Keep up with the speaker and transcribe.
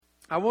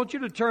I want you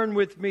to turn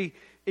with me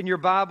in your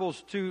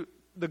Bibles to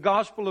the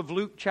Gospel of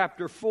Luke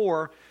chapter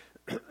 4,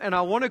 and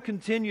I want to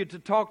continue to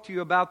talk to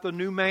you about the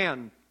new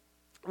man,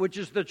 which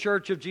is the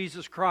Church of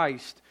Jesus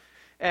Christ.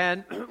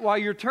 And while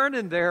you're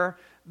turning there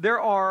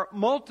are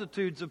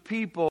multitudes of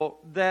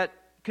people that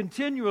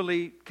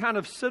continually kind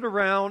of sit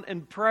around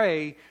and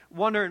pray,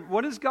 wondering,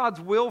 what is God's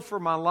will for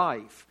my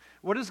life?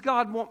 What does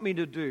God want me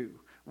to do?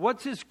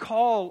 What's His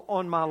call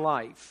on my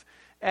life?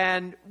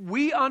 And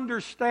we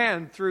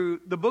understand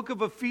through the book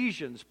of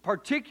Ephesians,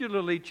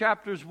 particularly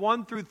chapters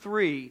 1 through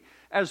 3,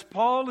 as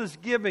Paul is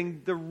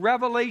giving the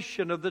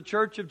revelation of the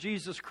Church of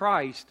Jesus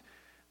Christ,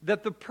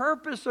 that the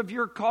purpose of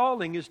your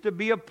calling is to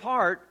be a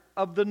part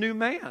of the new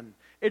man.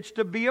 It's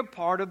to be a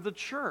part of the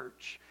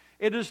church.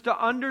 It is to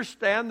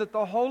understand that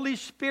the Holy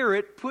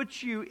Spirit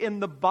puts you in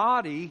the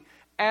body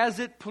as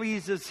it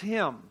pleases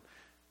Him,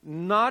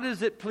 not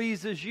as it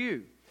pleases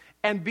you.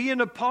 And being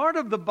a part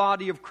of the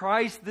body of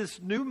Christ,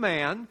 this new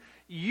man,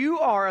 you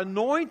are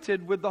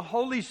anointed with the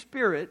Holy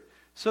Spirit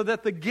so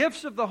that the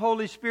gifts of the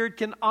Holy Spirit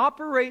can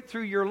operate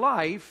through your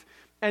life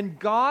and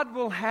God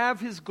will have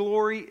His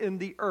glory in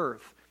the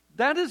earth.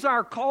 That is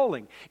our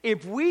calling.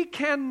 If we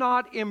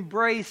cannot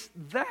embrace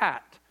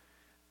that,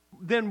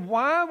 then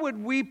why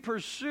would we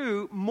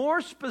pursue more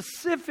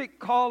specific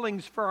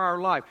callings for our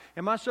life?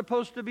 Am I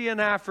supposed to be in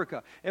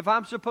Africa? If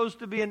I'm supposed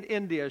to be in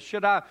India,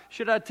 should I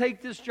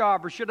take this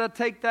job or should I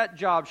take that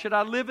job? Should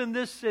I live in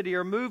this city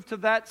or move to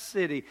that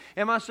city?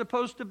 Am I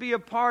supposed to be a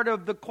part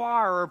of the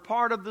choir or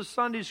part of the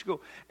Sunday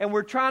school? And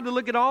we're trying to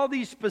look at all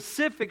these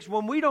specifics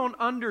when we don't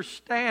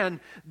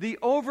understand the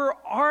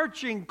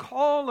overarching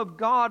call of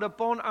God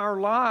upon our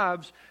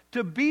lives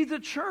to be the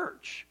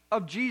church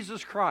of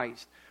Jesus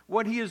Christ,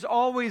 what He has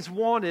always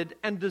wanted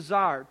and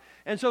desired.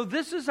 And so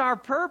this is our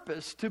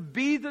purpose, to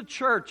be the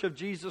church of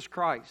Jesus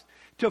Christ,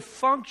 to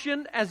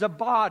function as a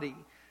body,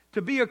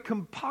 to be a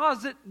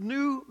composite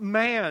new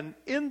man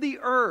in the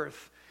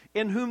earth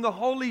in whom the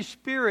Holy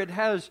Spirit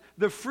has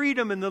the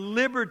freedom and the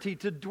liberty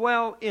to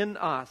dwell in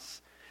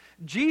us.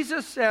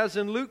 Jesus says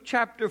in Luke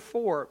chapter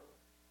 4,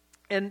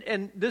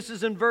 and this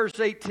is in verse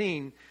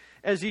 18,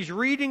 as He's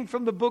reading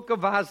from the book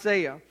of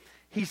Isaiah,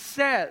 He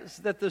says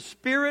that the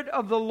Spirit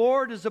of the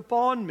Lord is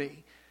upon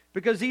me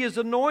because He has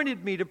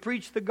anointed me to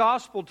preach the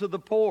gospel to the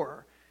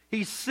poor.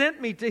 He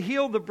sent me to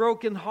heal the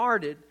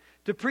brokenhearted,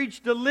 to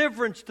preach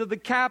deliverance to the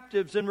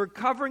captives and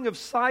recovering of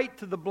sight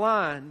to the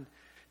blind,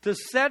 to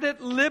set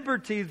at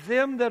liberty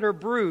them that are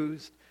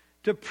bruised,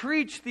 to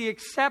preach the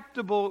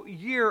acceptable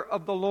year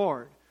of the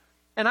Lord.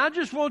 And I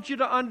just want you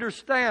to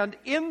understand,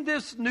 in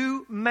this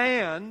new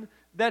man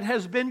that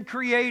has been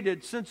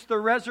created since the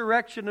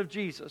resurrection of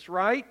Jesus,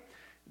 right?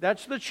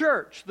 That's the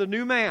church, the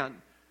new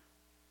man.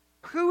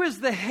 Who is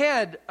the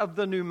head of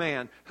the new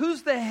man?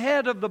 Who's the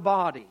head of the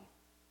body?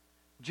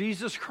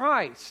 Jesus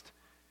Christ.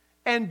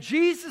 And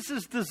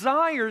Jesus'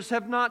 desires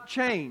have not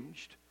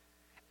changed.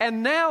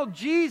 And now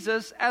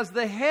Jesus, as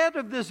the head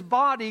of this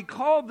body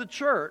called the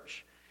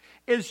church,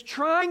 is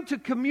trying to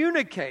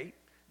communicate,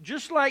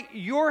 just like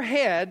your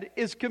head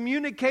is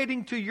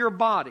communicating to your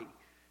body,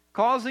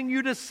 causing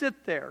you to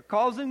sit there,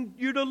 causing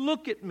you to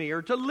look at me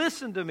or to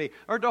listen to me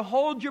or to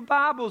hold your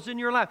Bibles in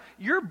your lap.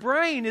 Your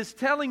brain is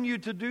telling you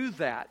to do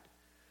that.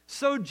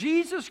 So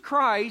Jesus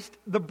Christ,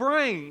 the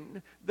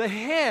brain, the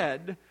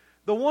head,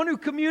 the one who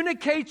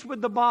communicates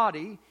with the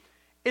body,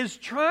 is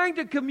trying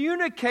to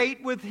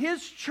communicate with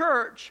His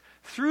church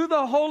through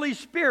the Holy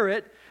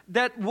Spirit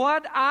that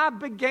what I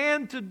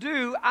began to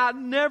do, I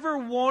never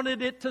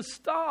wanted it to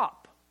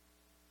stop.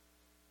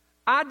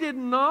 I did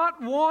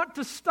not want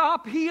to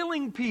stop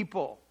healing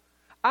people.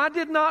 I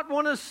did not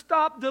want to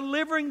stop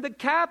delivering the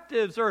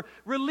captives or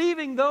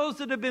relieving those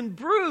that have been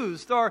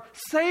bruised or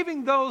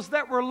saving those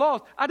that were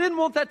lost. I didn't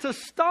want that to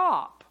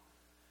stop.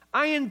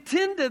 I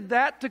intended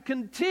that to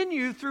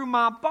continue through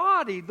my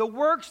body. The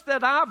works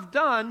that I've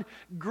done,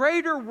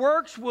 greater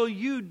works will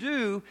you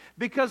do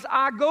because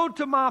I go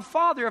to my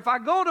Father. If I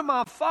go to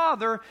my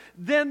Father,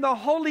 then the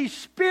Holy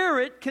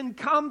Spirit can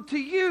come to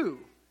you.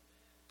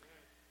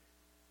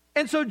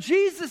 And so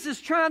Jesus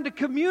is trying to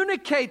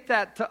communicate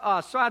that to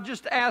us. So I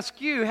just ask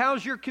you,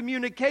 how's your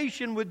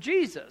communication with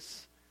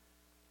Jesus?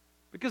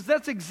 Because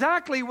that's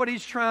exactly what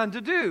He's trying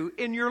to do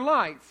in your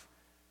life.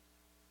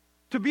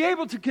 To be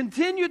able to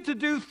continue to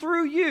do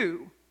through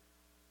you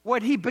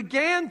what He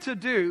began to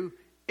do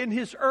in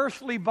His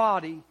earthly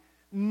body,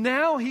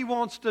 now He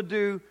wants to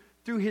do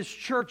through His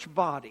church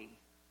body.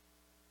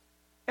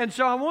 And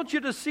so I want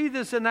you to see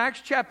this in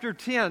Acts chapter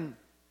 10.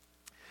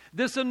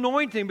 This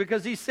anointing,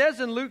 because He says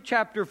in Luke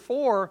chapter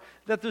 4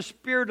 that the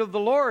Spirit of the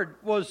Lord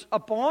was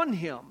upon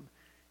Him.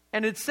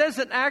 And it says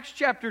in Acts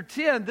chapter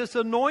 10, this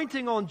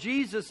anointing on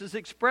Jesus is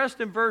expressed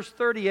in verse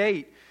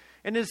 38.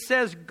 And it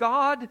says,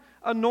 God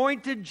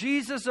anointed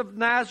Jesus of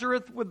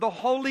Nazareth with the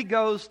Holy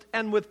Ghost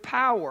and with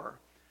power,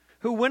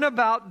 who went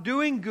about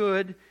doing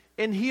good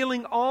and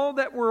healing all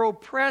that were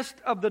oppressed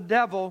of the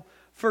devil,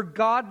 for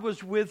God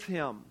was with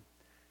Him.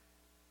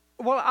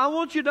 Well, I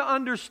want you to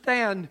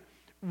understand,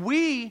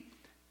 we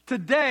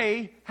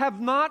today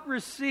have not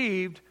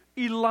received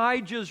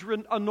Elijah's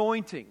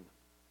anointing.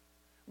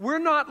 We're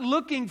not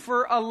looking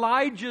for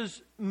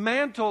Elijah's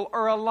mantle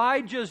or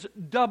Elijah's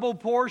double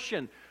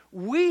portion.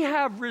 We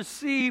have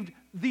received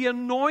the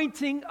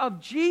anointing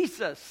of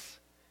Jesus.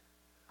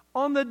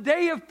 On the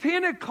day of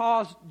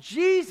Pentecost,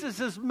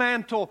 Jesus'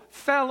 mantle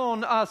fell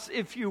on us,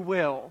 if you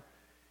will.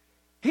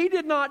 He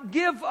did not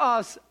give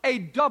us a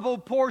double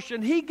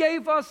portion. He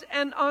gave us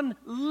an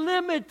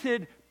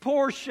unlimited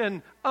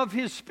portion of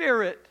His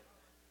Spirit.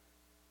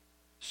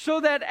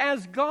 So that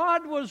as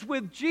God was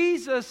with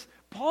Jesus,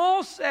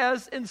 Paul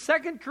says in 2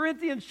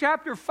 Corinthians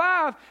chapter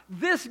 5,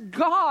 this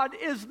God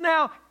is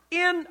now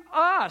in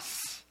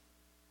us.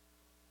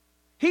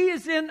 He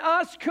is in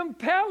us,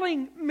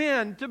 compelling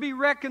men to be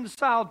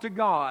reconciled to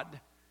God.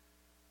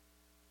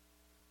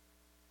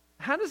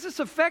 How does this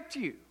affect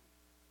you?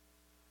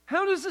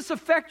 How does this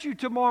affect you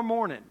tomorrow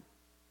morning?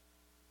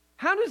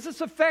 How does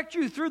this affect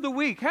you through the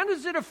week? How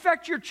does it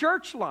affect your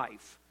church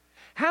life?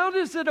 How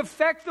does it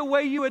affect the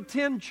way you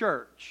attend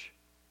church?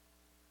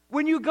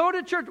 When you go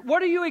to church,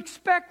 what are you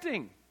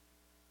expecting?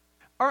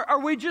 Are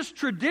we just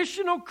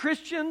traditional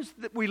Christians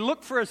that we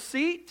look for a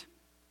seat?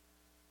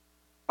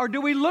 Or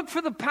do we look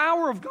for the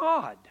power of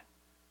God?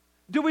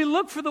 Do we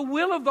look for the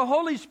will of the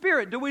Holy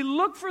Spirit? Do we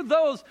look for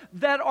those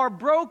that are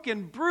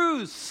broken,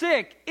 bruised,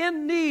 sick,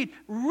 in need,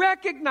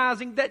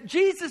 recognizing that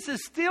Jesus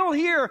is still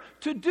here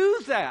to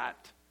do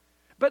that?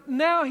 But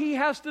now He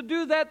has to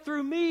do that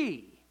through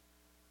me.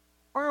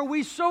 Or are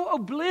we so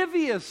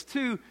oblivious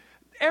to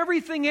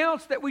everything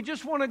else that we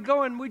just want to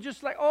go and we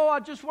just like, oh, I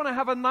just want to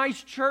have a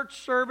nice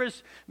church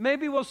service.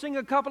 Maybe we'll sing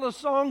a couple of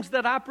songs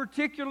that I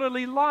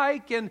particularly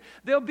like, and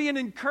there'll be an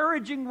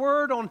encouraging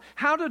word on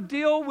how to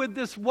deal with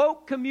this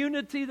woke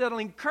community that'll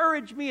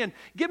encourage me and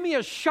give me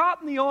a shot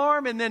in the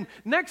arm, and then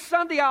next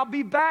Sunday I'll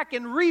be back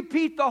and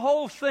repeat the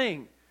whole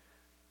thing.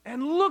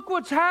 And look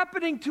what's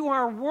happening to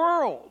our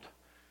world.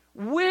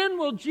 When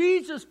will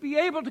Jesus be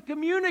able to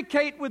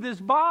communicate with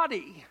His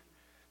body?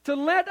 To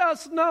let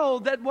us know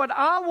that what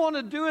I want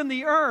to do in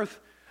the earth,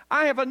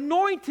 I have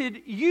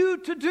anointed you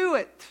to do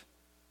it.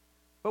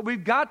 But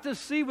we've got to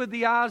see with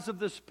the eyes of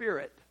the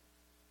Spirit.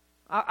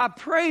 I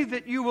pray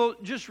that you will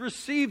just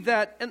receive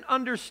that and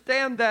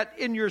understand that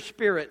in your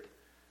spirit.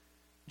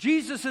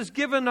 Jesus has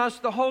given us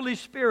the Holy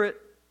Spirit,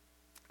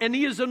 and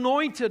He has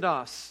anointed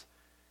us.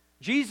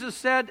 Jesus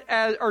said,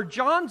 or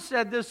John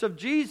said this of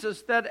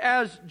Jesus, that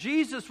as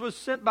Jesus was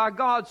sent by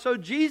God, so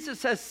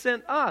Jesus has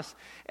sent us.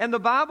 And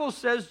the Bible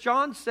says,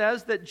 John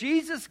says, that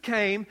Jesus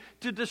came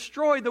to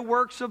destroy the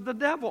works of the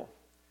devil.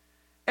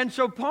 And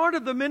so part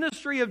of the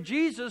ministry of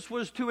Jesus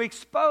was to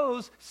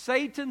expose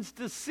Satan's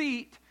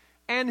deceit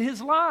and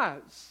his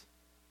lies.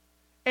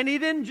 And He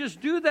didn't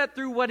just do that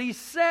through what He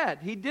said.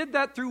 He did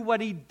that through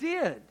what He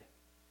did.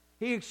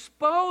 He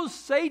exposed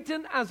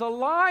Satan as a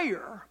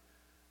liar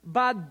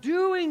by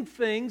doing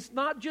things,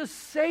 not just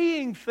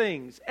saying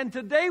things. And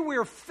today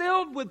we're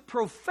filled with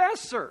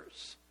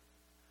professors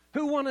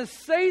who want to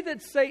say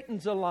that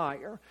Satan's a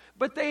liar,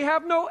 but they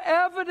have no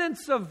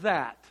evidence of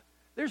that.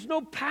 There's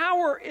no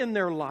power in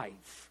their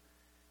life.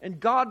 And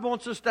God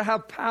wants us to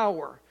have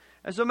power.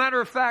 As a matter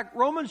of fact,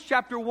 Romans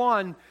chapter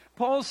 1,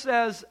 Paul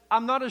says,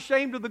 I'm not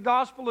ashamed of the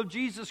gospel of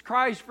Jesus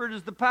Christ, for it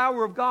is the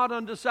power of God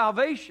unto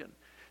salvation,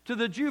 to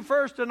the Jew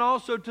first and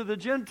also to the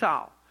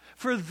Gentile.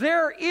 For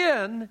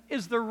therein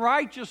is the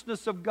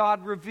righteousness of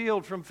God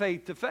revealed from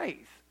faith to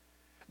faith.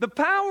 The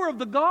power of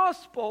the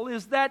gospel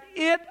is that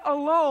it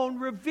alone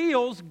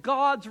reveals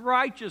God's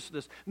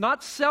righteousness.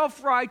 Not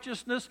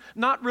self-righteousness,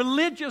 not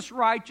religious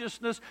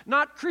righteousness,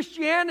 not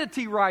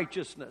Christianity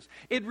righteousness.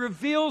 It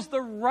reveals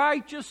the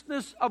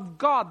righteousness of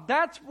God.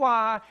 That's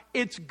why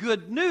it's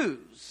good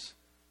news.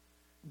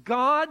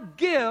 God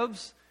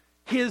gives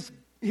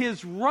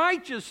His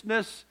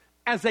righteousness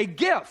as a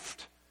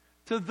gift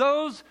to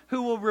those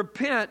who will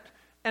repent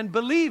and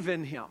believe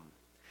in Him.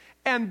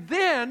 And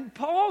then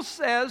Paul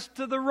says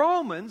to the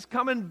Romans,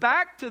 coming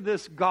back to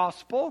this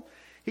gospel,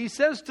 he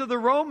says to the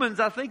Romans,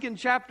 I think in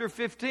chapter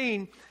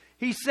 15,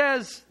 he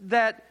says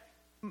that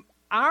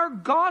our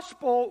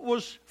gospel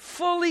was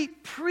fully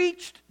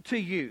preached to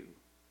you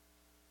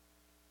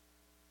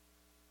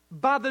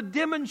by the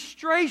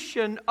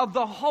demonstration of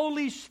the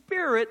Holy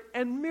Spirit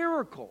and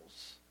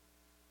miracles.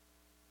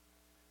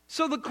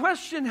 So the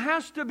question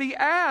has to be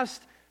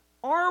asked,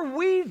 are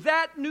we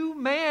that new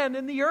man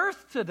in the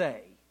earth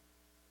today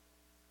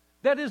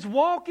that is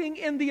walking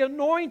in the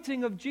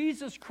anointing of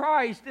Jesus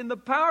Christ, in the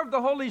power of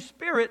the Holy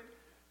Spirit,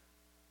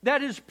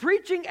 that is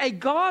preaching a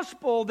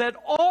gospel that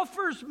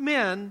offers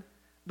men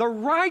the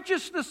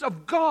righteousness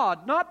of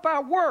God, not by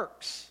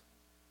works,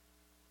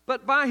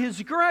 but by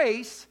His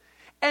grace,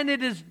 and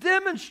it is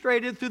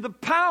demonstrated through the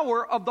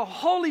power of the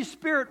Holy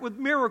Spirit with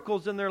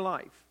miracles in their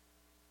life?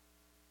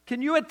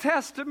 Can you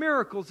attest to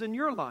miracles in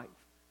your life?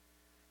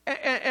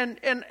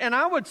 And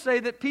I would say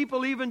that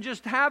people even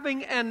just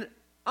having an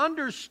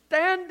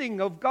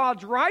understanding of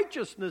God's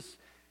righteousness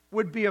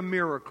would be a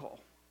miracle.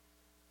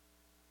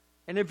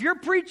 And if you're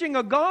preaching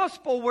a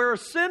gospel where a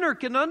sinner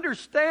can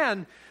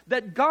understand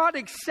that God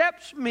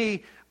accepts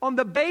me on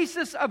the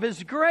basis of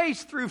His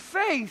grace through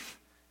faith,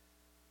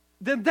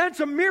 then that's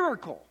a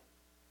miracle.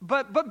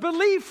 But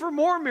believe for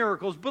more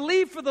miracles.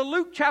 Believe for the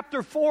Luke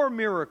chapter 4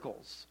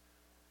 miracles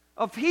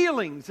of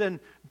healings and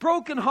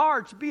broken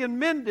hearts being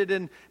mended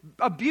and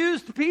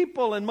abused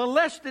people and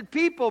molested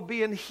people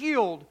being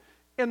healed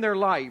in their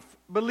life.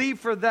 Believe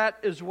for that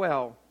as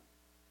well.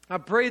 I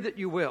pray that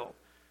you will.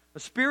 A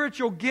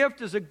spiritual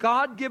gift is a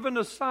God-given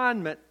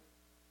assignment.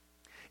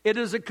 It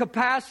is a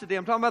capacity.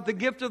 I'm talking about the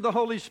gift of the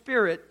Holy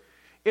Spirit.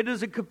 It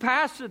is a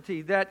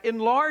capacity that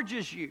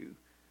enlarges you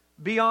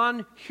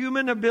beyond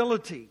human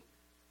ability.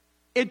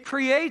 It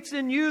creates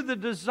in you the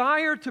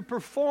desire to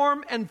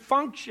perform and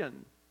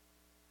function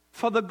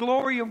for the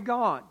glory of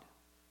God.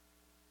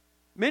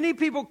 Many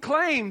people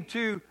claim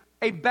to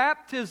a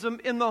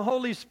baptism in the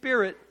Holy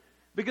Spirit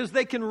because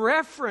they can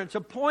reference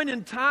a point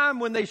in time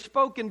when they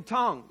spoke in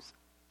tongues.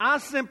 I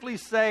simply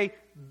say,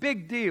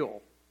 big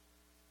deal.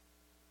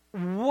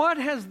 What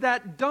has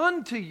that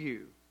done to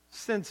you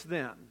since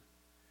then?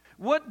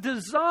 What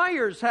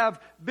desires have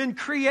been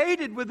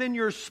created within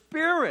your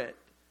spirit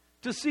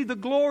to see the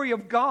glory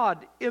of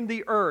God in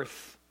the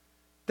earth?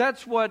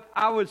 That's what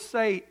I would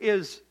say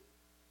is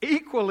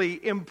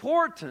equally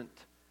important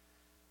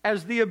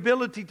as the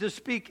ability to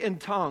speak in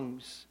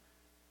tongues.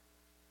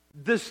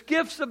 The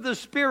gifts of the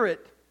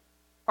Spirit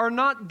are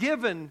not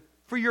given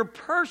for your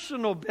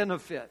personal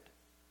benefit.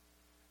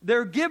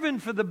 They're given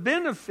for the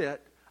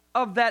benefit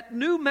of that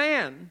new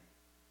man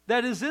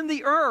that is in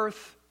the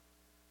earth,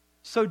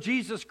 so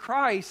Jesus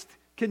Christ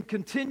can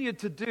continue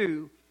to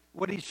do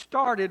what He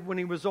started when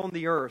He was on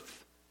the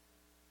earth.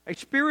 A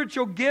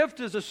spiritual gift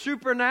is a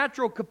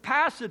supernatural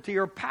capacity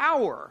or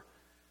power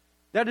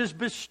that is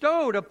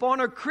bestowed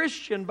upon a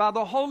Christian by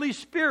the Holy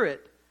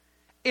Spirit,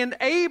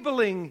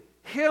 enabling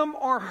him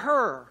or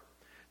her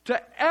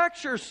to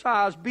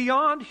exercise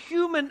beyond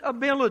human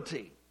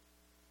ability.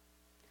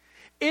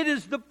 It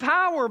is the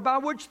power by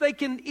which they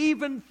can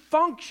even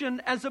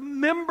function as a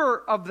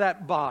member of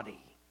that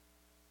body.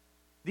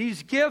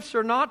 These gifts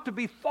are not to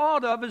be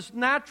thought of as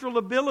natural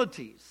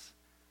abilities,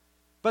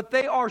 but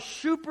they are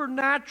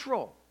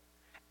supernatural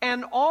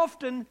and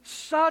often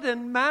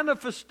sudden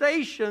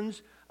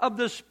manifestations of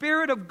the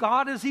Spirit of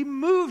God as He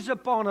moves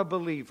upon a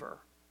believer.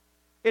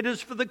 It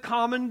is for the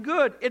common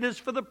good. It is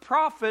for the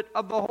profit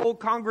of the whole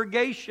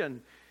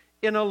congregation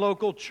in a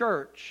local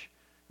church.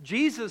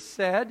 Jesus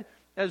said,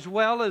 as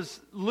well as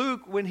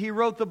Luke when he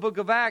wrote the book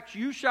of Acts,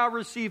 you shall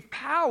receive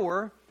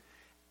power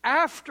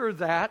after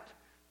that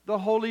the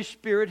Holy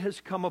Spirit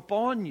has come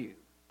upon you.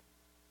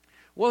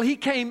 Well, He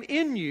came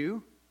in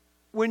you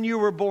when you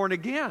were born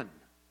again.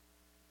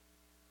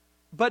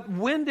 But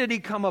when did He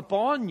come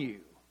upon you?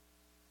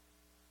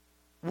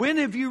 When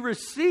have you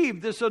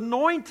received this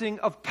anointing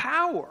of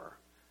power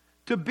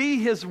to be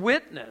His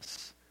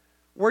witness,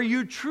 where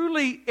you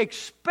truly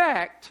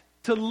expect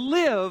to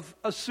live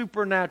a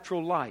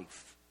supernatural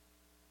life?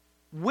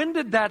 When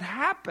did that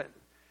happen?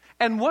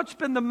 And what's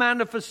been the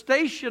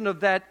manifestation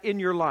of that in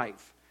your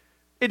life?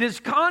 It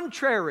is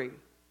contrary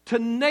to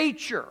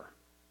nature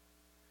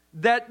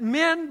that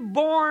men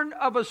born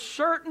of a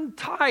certain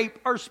type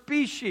or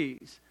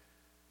species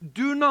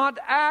do not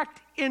act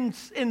in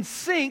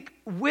sync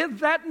with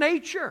that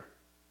nature.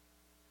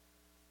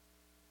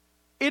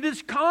 It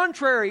is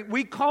contrary.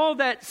 We call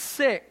that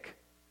sick.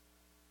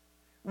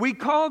 We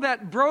call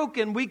that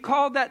broken. We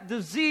call that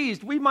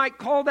diseased. We might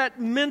call that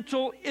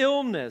mental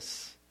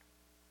illness.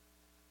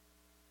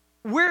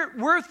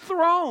 We're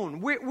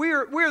thrown.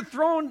 We're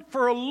thrown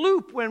for a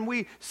loop when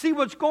we see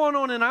what's going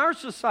on in our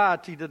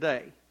society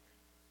today.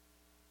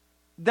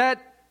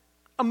 That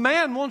a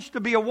man wants to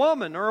be a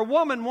woman, or a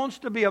woman wants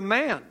to be a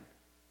man.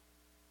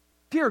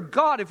 Dear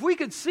God, if we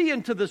could see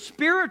into the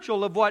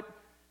spiritual of what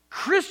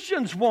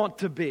Christians want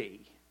to be,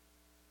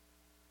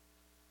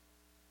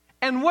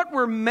 and what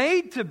we're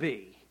made to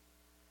be,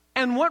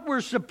 and what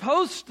we're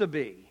supposed to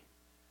be,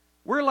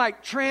 we're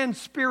like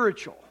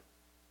trans-spiritual.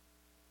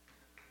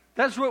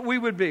 That's what we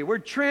would be. We're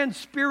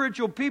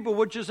trans-spiritual people,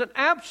 which is an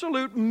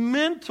absolute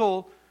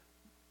mental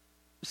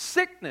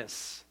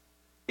sickness,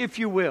 if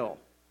you will.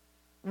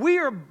 We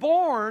are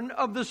born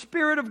of the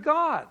Spirit of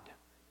God.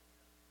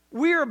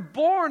 We are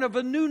born of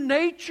a new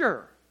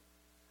nature.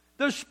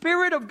 The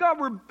Spirit of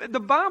God,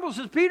 the Bible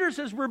says, Peter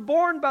says, we're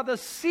born by the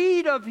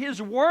seed of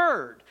His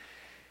Word.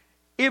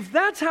 If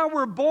that's how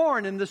we're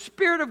born and the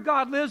Spirit of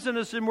God lives in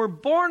us and we're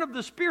born of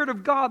the Spirit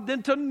of God,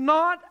 then to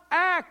not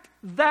act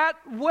that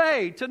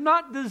way, to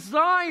not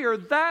desire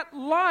that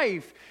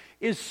life,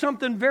 is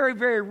something very,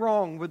 very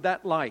wrong with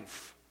that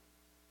life.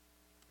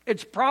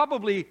 It's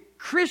probably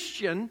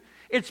Christian,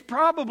 it's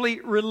probably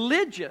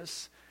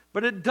religious,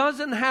 but it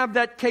doesn't have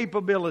that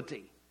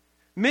capability.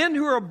 Men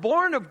who are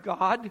born of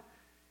God,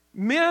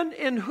 men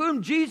in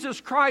whom Jesus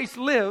Christ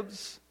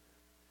lives,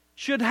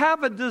 should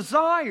have a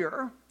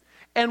desire,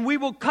 and we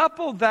will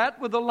couple that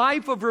with a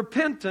life of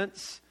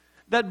repentance,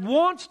 that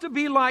wants to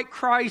be like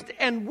Christ,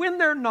 and when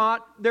they're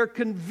not, they're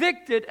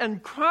convicted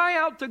and cry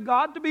out to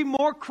God to be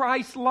more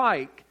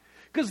Christ-like,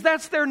 because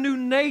that's their new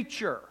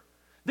nature.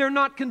 They're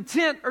not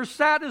content or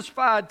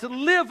satisfied to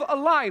live a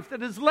life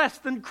that is less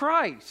than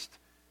Christ.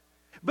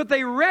 But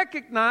they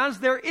recognize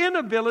their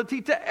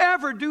inability to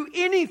ever do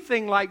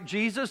anything like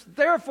Jesus.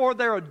 Therefore,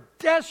 they're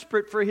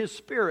desperate for His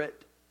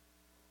Spirit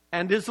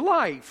and His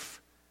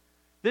life.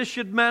 This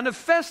should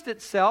manifest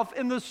itself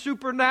in the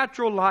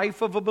supernatural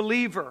life of a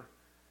believer.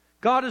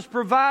 God has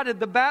provided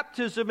the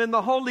baptism in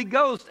the Holy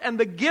Ghost and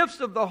the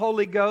gifts of the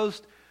Holy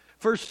Ghost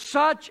for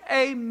such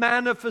a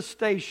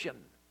manifestation.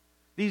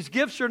 These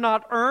gifts are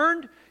not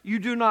earned. You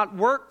do not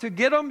work to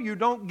get them. You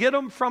don't get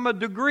them from a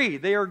degree.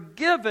 They are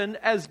given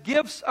as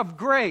gifts of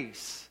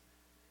grace.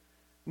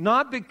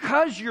 Not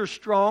because you're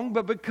strong,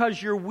 but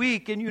because you're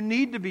weak and you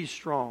need to be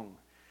strong.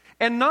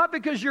 And not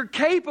because you're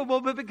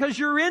capable, but because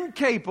you're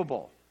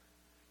incapable.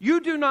 You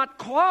do not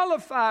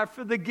qualify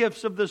for the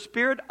gifts of the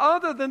Spirit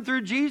other than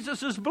through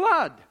Jesus'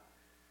 blood.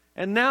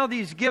 And now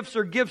these gifts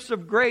are gifts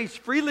of grace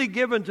freely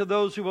given to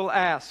those who will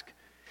ask.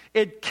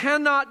 It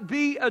cannot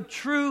be a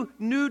true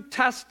New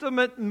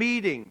Testament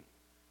meeting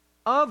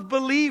of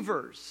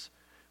believers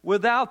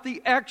without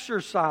the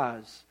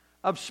exercise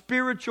of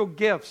spiritual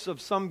gifts of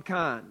some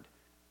kind.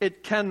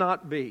 It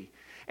cannot be.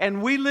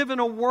 And we live in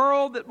a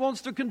world that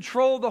wants to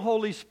control the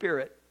Holy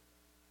Spirit.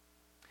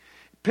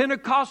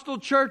 Pentecostal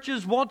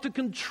churches want to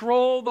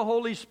control the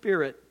Holy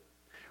Spirit.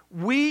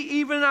 We,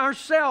 even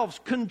ourselves,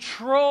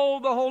 control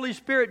the Holy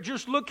Spirit.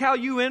 Just look how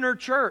you enter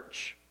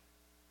church.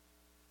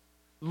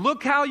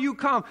 Look how you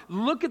come.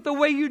 Look at the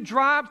way you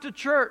drive to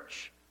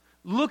church.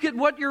 Look at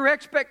what your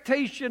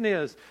expectation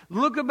is.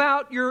 Look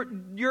about your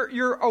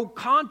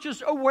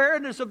conscious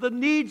awareness of the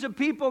needs of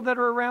people that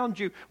are around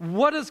you.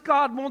 What does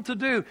God want to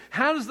do?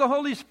 How does the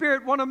Holy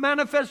Spirit want to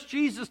manifest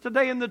Jesus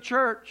today in the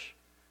church?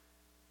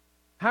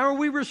 How are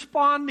we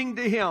responding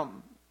to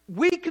Him?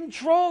 We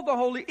control the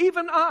Holy,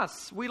 even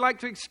us. We like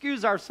to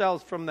excuse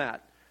ourselves from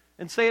that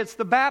and say it's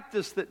the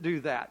Baptists that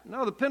do that.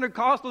 No, the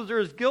Pentecostals are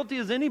as guilty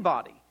as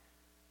anybody.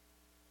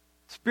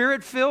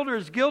 Spirit-filled are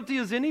as guilty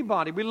as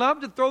anybody. We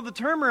love to throw the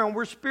term around,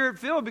 we're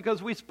Spirit-filled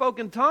because we spoke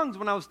in tongues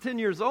when I was 10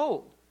 years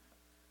old.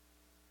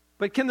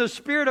 But can the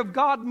Spirit of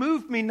God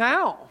move me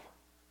now?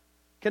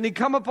 Can He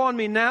come upon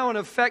me now and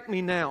affect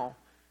me now?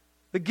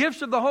 The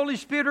gifts of the Holy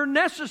Spirit are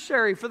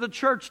necessary for the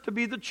church to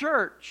be the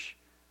church.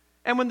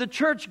 And when the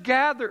church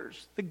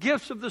gathers, the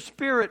gifts of the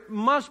Spirit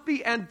must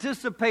be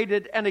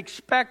anticipated and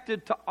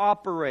expected to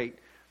operate.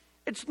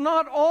 It's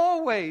not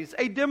always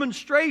a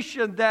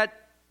demonstration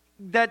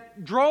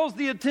that draws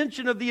the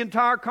attention of the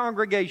entire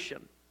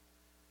congregation.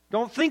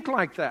 Don't think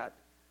like that.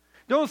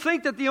 Don't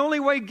think that the only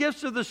way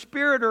gifts of the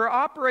Spirit are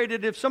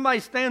operated if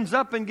somebody stands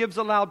up and gives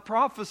a loud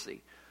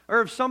prophecy,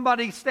 or if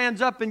somebody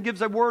stands up and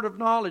gives a word of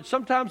knowledge.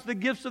 Sometimes the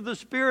gifts of the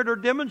Spirit are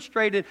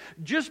demonstrated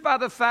just by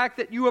the fact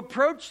that you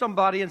approach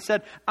somebody and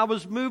said, I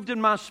was moved in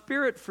my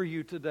spirit for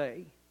you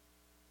today.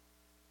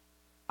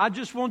 I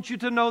just want you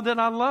to know that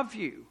I love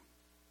you.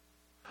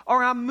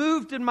 Or I'm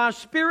moved in my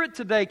spirit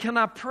today. Can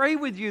I pray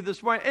with you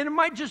this morning? And it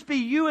might just be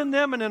you and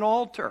them in an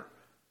altar.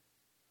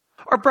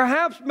 Or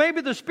perhaps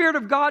maybe the Spirit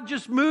of God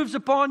just moves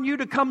upon you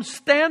to come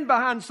stand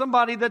behind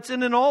somebody that's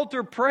in an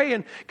altar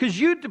praying, because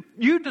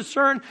you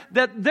discern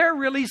that they're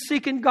really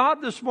seeking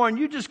God this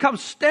morning. You just come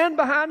stand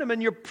behind them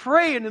and you're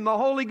praying in the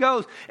Holy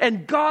Ghost,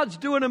 and God's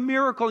doing a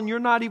miracle and you're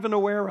not even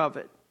aware of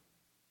it.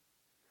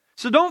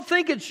 So don't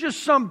think it's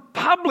just some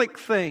public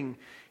thing.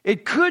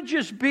 It could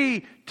just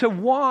be to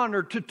one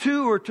or to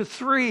two or to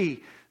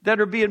three that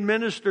are being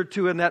ministered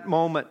to in that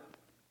moment.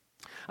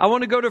 I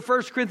want to go to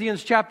 1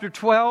 Corinthians chapter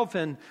 12,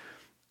 and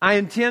I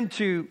intend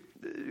to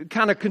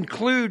kind of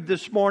conclude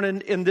this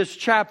morning in this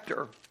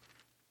chapter,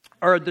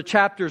 or the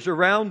chapters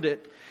around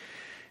it.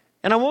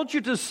 And I want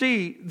you to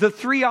see the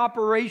three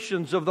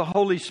operations of the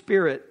Holy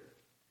Spirit.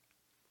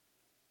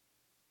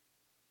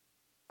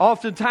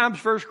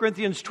 Oftentimes 1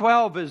 Corinthians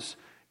 12 is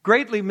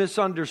greatly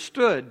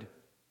misunderstood.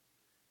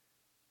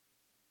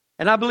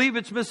 And I believe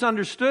it's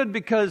misunderstood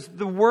because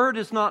the word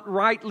is not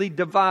rightly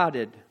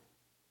divided.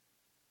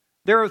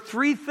 There are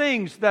three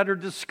things that are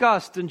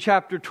discussed in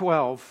chapter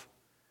 12,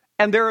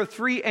 and there are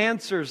three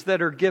answers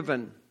that are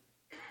given.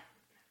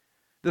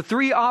 The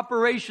three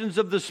operations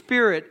of the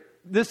Spirit,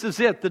 this is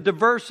it. The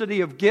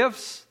diversity of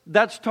gifts,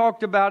 that's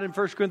talked about in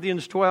 1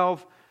 Corinthians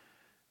 12.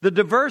 The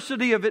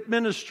diversity of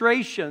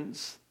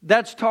administrations,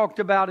 that's talked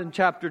about in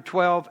chapter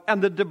 12.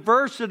 And the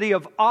diversity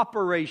of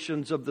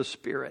operations of the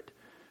Spirit.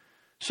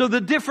 So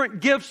the different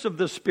gifts of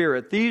the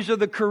Spirit, these are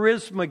the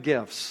charisma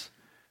gifts.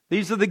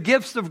 These are the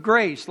gifts of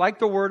grace, like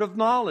the word of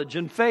knowledge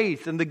and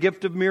faith and the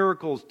gift of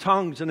miracles,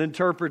 tongues and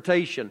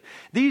interpretation.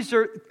 These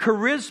are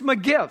charisma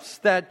gifts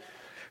that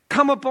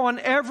come upon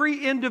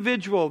every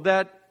individual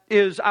that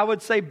is, I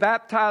would say,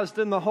 baptized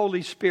in the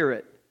Holy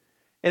Spirit.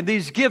 And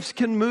these gifts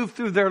can move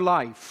through their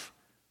life.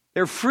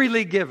 They're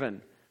freely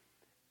given.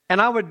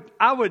 And I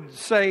would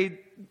say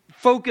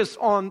focus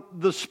on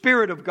the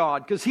Spirit of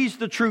God, because He's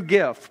the true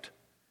gift.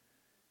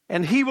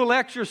 and He will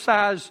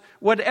exercise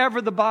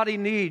whatever the body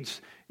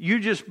needs. You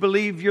just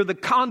believe you're the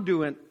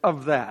conduit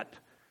of that.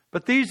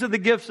 But these are the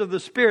gifts of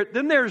the Spirit.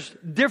 Then there's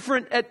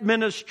different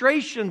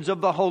administrations of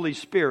the Holy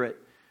Spirit.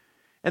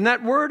 And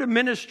that word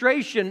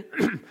administration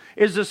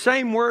is the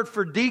same word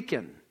for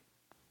deacon.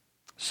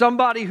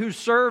 Somebody who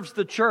serves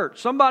the church,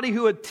 somebody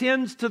who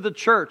attends to the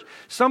church,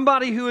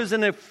 somebody who is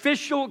an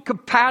official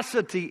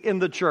capacity in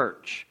the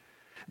church.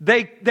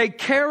 They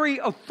carry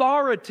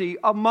authority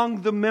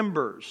among the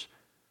members.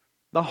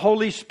 The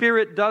Holy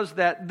Spirit does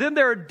that. Then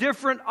there are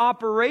different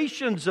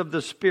operations of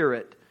the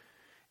Spirit.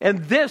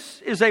 And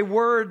this is a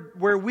word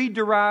where we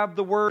derive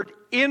the word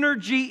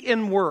energy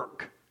in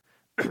work.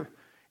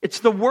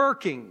 It's the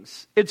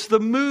workings, it's the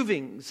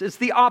movings, it's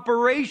the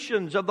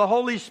operations of the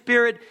Holy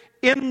Spirit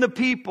in the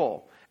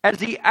people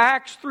as He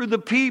acts through the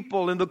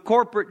people in the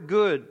corporate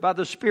good by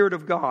the Spirit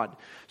of God.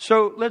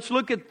 So let's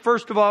look at,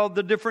 first of all,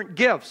 the different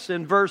gifts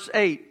in verse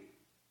 8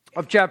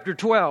 of chapter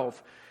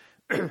 12.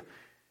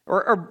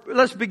 or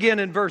let's begin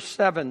in verse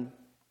 7.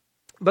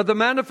 But the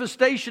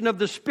manifestation of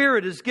the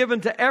Spirit is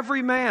given to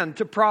every man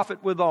to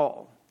profit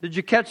withal. Did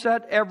you catch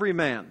that? Every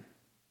man.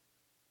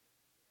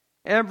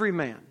 Every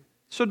man.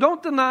 So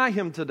don't deny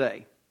Him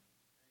today.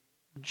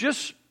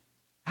 Just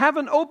have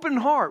an open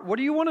heart. What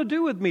do you want to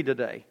do with me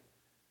today?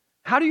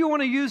 How do you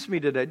want to use me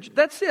today?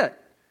 That's it.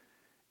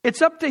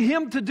 It's up to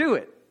Him to do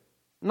it,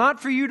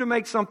 not for you to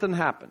make something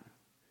happen.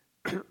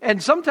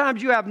 And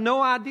sometimes you have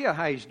no idea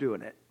how He's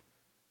doing it.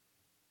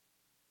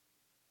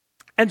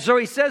 And so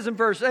He says in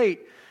verse 8,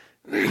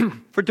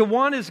 for to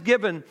one is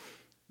given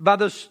by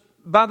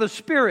the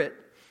Spirit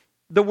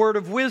the word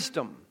of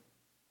wisdom,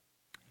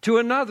 to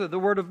another the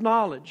word of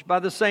knowledge by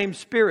the same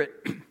Spirit,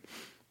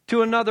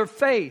 to another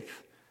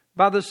faith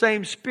by the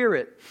same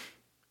Spirit,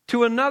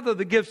 to another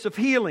the gifts of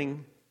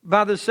healing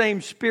by the same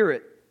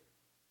Spirit,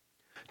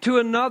 to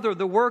another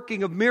the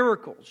working of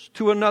miracles,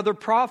 to another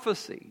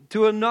prophecy,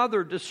 to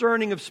another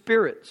discerning of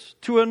spirits,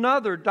 to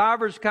another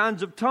divers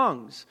kinds of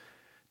tongues,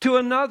 to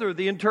another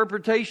the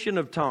interpretation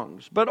of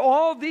tongues. But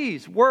all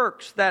these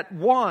works that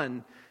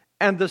one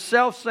and the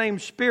selfsame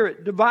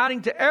Spirit,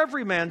 dividing to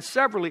every man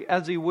severally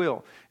as He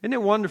will. Isn't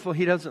it wonderful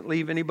He doesn't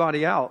leave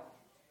anybody out?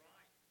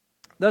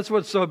 That's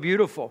what's so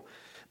beautiful.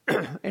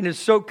 And it's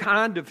so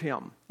kind of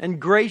Him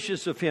and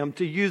gracious of Him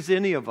to use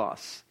any of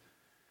us.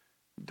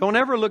 Don't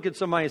ever look at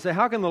somebody and say,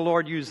 how can the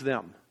Lord use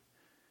them?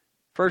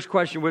 First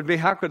question would be,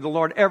 how could the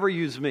Lord ever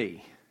use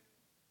me?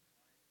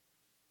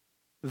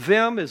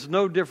 Them is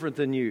no different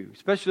than you,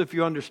 especially if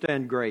you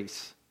understand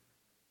grace.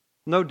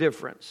 No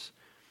difference.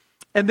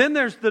 And then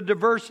there's the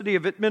diversity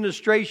of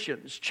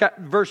administrations.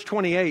 Verse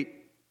 28.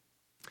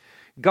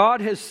 God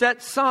has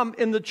set some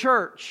in the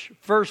church.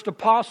 First,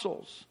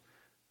 apostles.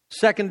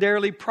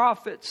 Secondarily,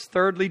 prophets.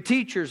 Thirdly,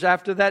 teachers.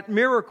 After that,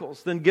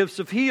 miracles. Then gifts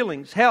of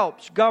healings,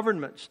 helps,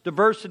 governments,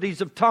 diversities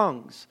of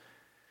tongues.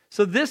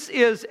 So this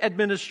is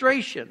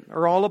administration.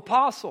 Are all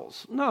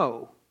apostles?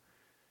 No.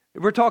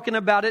 We're talking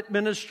about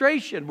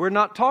administration. We're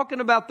not talking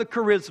about the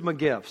charisma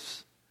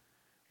gifts.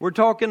 We're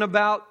talking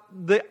about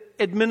the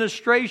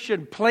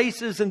administration,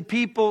 places and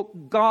people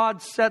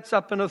God sets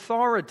up in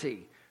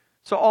authority.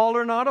 So all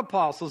are not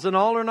apostles, and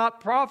all are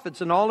not prophets,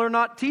 and all are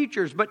not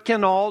teachers. But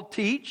can all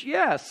teach?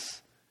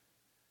 Yes.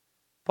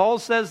 Paul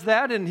says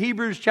that in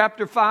Hebrews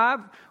chapter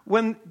 5,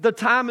 when the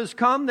time has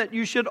come that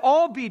you should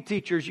all be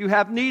teachers. You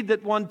have need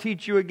that one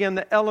teach you again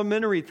the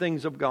elementary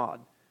things of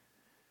God.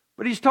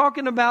 But he's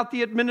talking about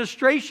the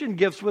administration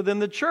gifts within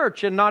the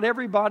church. And not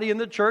everybody in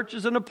the church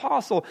is an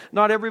apostle.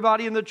 Not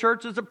everybody in the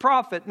church is a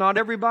prophet. Not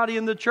everybody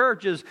in the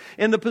church is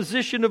in the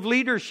position of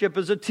leadership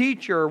as a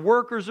teacher or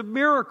workers of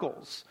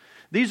miracles.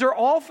 These are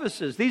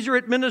offices. These are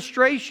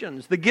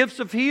administrations. The gifts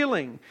of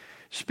healing,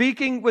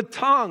 speaking with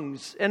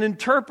tongues, and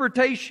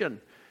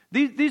interpretation.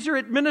 These are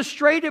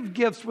administrative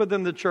gifts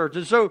within the church.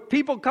 And so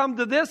people come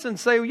to this and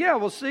say, yeah,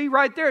 well, see,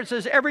 right there it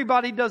says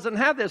everybody doesn't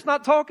have this. It's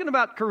not talking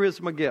about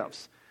charisma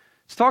gifts.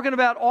 It's talking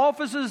about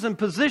offices and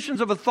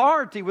positions of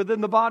authority within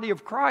the body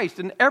of Christ.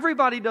 And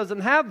everybody doesn't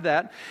have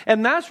that.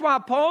 And that's why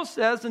Paul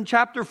says in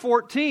chapter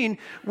 14,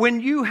 when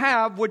you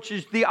have, which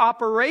is the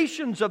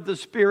operations of the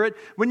Spirit,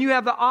 when you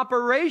have the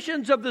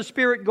operations of the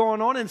Spirit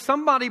going on and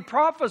somebody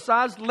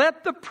prophesies,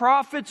 let the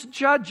prophets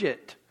judge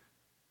it.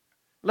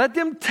 Let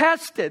them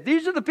test it.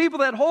 These are the people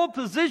that hold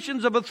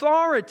positions of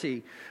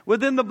authority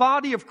within the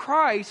body of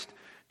Christ,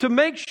 to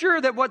make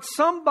sure that what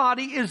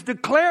somebody is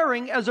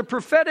declaring as a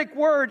prophetic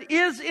word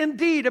is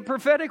indeed a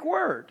prophetic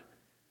word.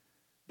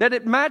 That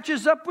it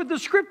matches up with the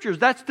Scriptures.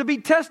 That's to be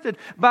tested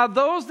by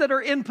those that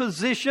are in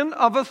position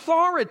of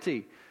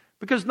authority.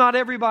 Because not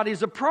everybody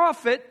is a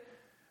prophet,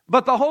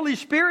 but the Holy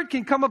Spirit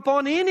can come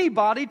upon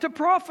anybody to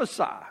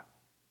prophesy.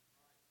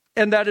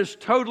 And that is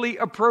totally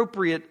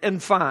appropriate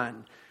and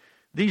fine.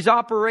 These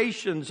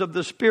operations of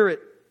the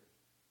Spirit,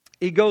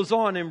 he goes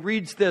on and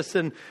reads this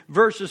in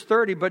verses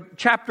 30. But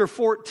chapter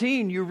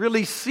 14, you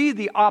really see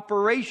the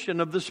operation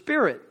of the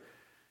Spirit.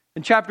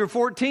 In chapter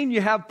 14,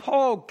 you have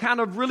Paul kind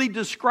of really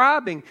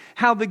describing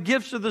how the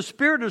gifts of the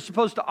Spirit are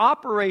supposed to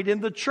operate in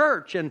the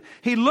church. And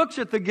he looks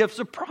at the gifts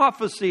of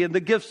prophecy and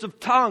the gifts of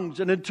tongues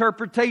and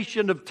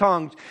interpretation of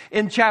tongues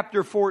in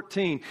chapter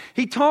 14.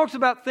 He talks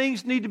about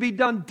things need to be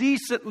done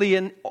decently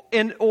and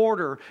in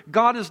order.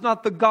 God is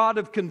not the God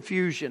of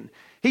confusion.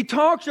 He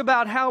talks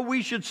about how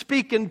we should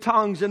speak in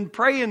tongues and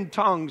pray in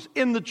tongues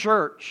in the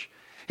church.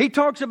 He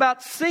talks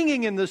about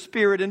singing in the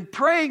Spirit and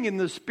praying in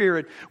the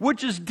Spirit,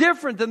 which is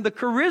different than the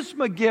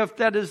charisma gift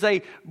that is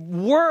a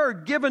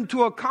word given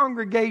to a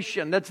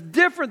congregation. That's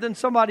different than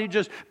somebody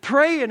just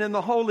praying in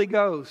the Holy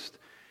Ghost.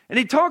 And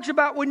he talks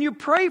about when you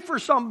pray for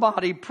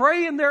somebody,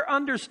 pray in their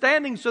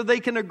understanding so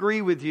they can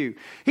agree with you.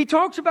 He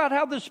talks about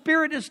how the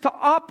Spirit is to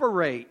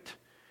operate.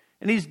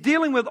 And he's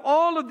dealing with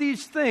all of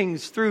these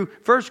things through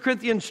 1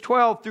 Corinthians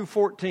 12 through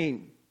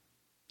 14.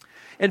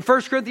 In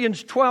 1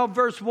 Corinthians 12,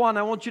 verse 1,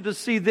 I want you to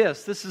see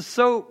this. This is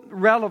so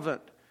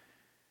relevant.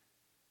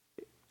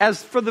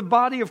 As for the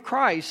body of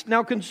Christ,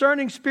 now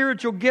concerning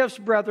spiritual gifts,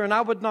 brethren,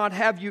 I would not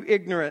have you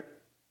ignorant.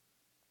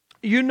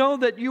 You know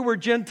that you were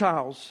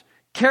Gentiles,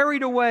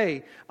 carried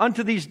away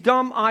unto these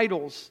dumb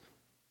idols,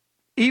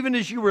 even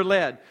as you were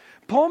led.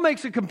 Paul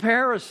makes a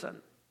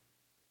comparison.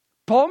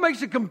 Paul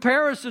makes a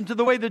comparison to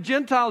the way the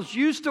Gentiles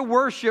used to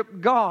worship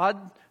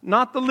God,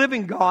 not the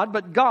living God,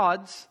 but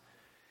gods.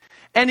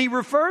 And he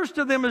refers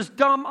to them as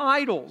dumb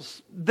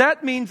idols.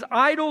 That means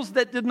idols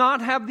that did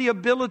not have the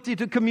ability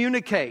to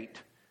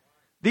communicate.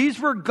 These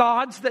were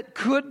gods that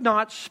could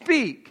not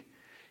speak.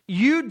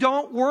 You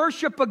don't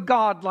worship a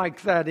God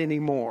like that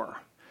anymore.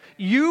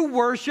 You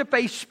worship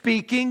a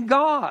speaking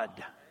God.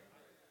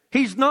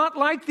 He's not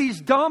like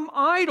these dumb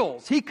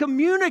idols. He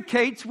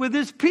communicates with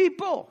his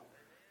people.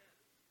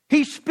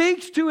 He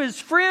speaks to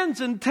his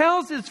friends and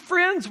tells his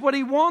friends what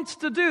he wants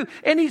to do.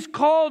 And he's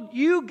called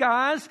you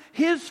guys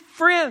his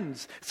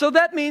friends. So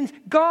that means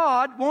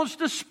God wants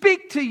to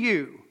speak to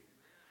you.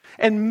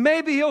 And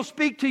maybe he'll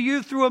speak to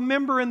you through a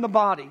member in the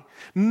body.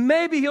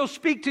 Maybe he'll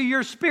speak to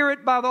your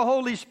spirit by the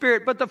Holy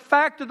Spirit. But the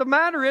fact of the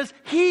matter is,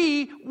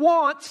 he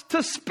wants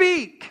to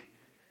speak.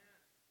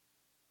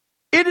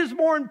 It is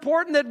more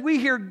important that we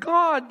hear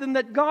God than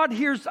that God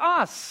hears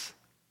us.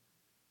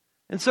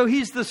 And so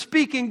he's the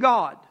speaking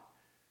God.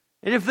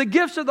 And if the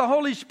gifts of the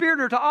Holy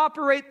Spirit are to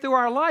operate through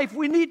our life,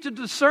 we need to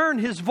discern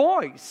his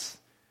voice.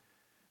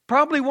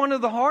 Probably one of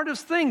the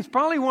hardest things,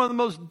 probably one of the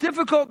most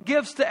difficult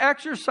gifts to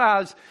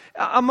exercise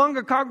among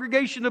a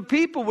congregation of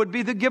people would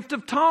be the gift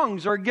of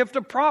tongues or a gift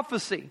of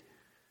prophecy.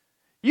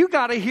 You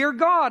got to hear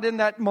God in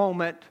that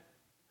moment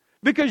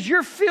because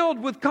you're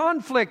filled with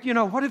conflict. You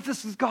know, what if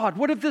this is God?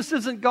 What if this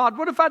isn't God?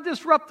 What if I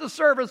disrupt the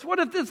service? What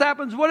if this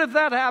happens? What if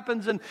that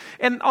happens?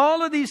 And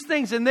all of these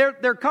things. And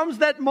there comes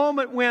that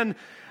moment when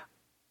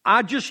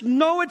I just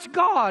know it's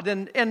God,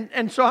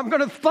 and so I'm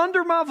going to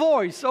thunder my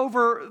voice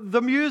over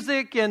the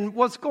music and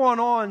what's going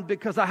on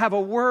because I have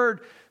a word.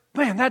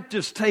 Man, that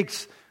just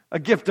takes a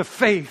gift of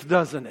faith,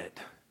 doesn't it?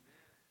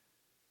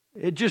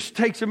 It just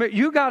takes a minute.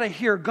 You got to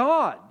hear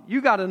God.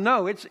 You got to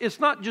know. It's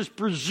not just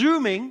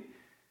presuming,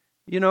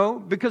 you know,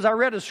 because I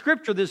read a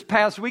scripture this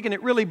past week and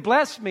it really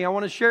blessed me. I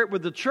want to share it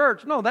with the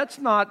church. No, that's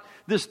not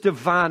this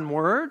divine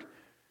word.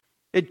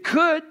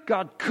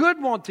 God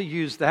could want to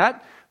use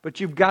that,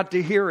 but you've got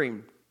to hear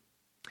him.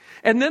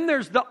 And then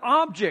there's the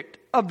object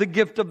of the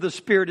gift of the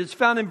Spirit. It's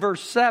found in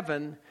verse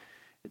 7.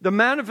 The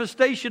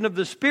manifestation of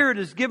the Spirit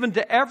is given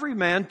to every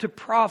man to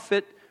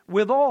profit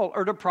withal,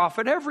 or to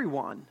profit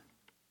everyone.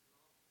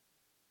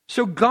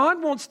 So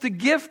God wants to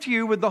gift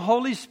you with the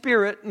Holy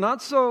Spirit,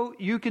 not so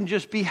you can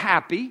just be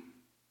happy,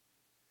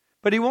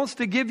 but he wants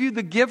to give you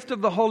the gift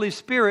of the Holy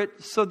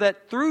Spirit so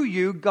that through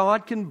you,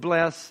 God can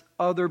bless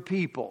other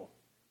people.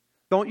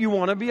 Don't you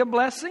want to be a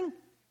blessing?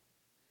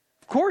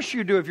 Of course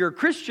you do if you're a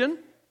Christian.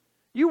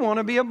 You want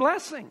to be a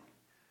blessing.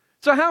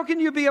 So how can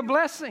you be a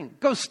blessing?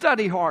 Go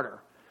study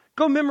harder.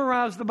 Go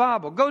memorize the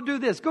Bible. Go do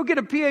this. Go get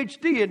a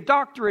PhD and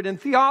doctorate in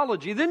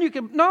theology. Then you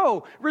can,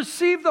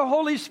 receive the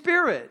Holy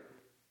Spirit.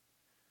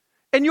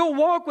 And you'll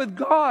walk with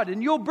God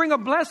and you'll bring a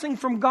blessing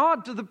from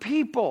God to the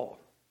people.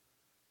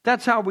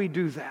 That's how we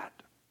do that.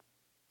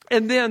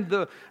 And then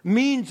the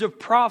means of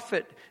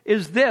profit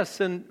is this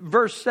in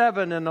verse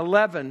 7 and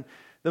 11.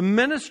 The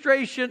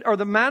ministration or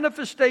the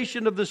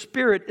manifestation of the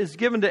Spirit is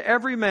given to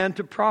every man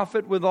to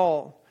profit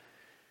withal.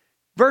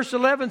 Verse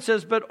 11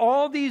 says, but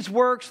all these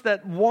works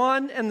that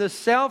one and the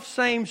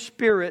self-same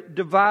Spirit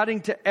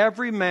dividing to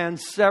every man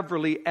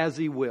severally as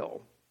he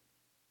will.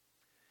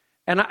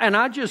 And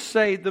I just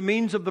say the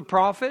means of the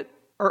profit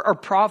or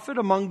profit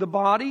among the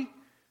body,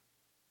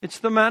 it's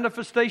the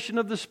manifestation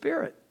of the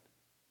Spirit.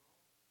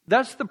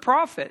 That's the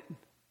profit.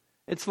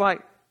 It's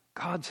like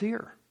God's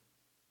here.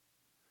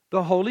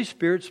 The Holy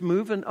Spirit's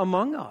moving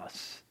among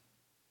us.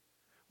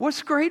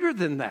 What's greater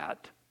than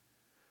that?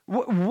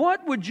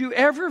 What would you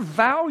ever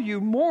value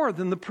more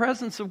than the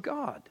presence of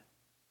God?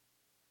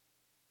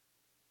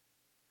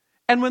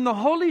 And when the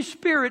Holy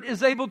Spirit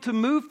is able to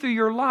move through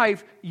your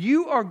life,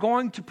 you are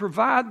going to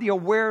provide the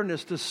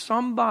awareness to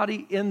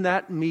somebody in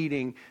that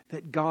meeting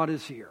that God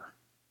is here.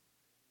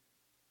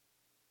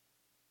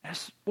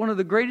 That's one of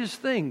the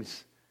greatest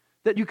things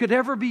that you could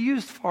ever be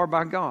used for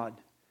by God,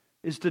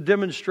 is to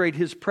demonstrate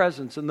His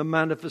presence and the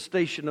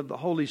manifestation of the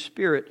Holy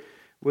Spirit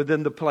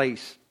within the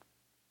place.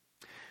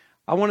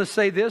 I want to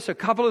say this, a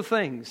couple of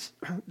things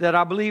that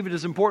I believe it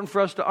is important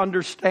for us to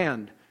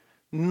understand.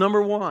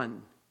 Number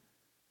one,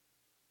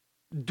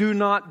 do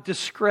not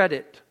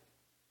discredit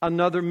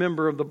another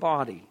member of the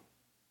body.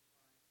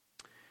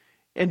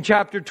 In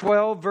chapter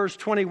 12, verse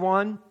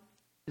 21,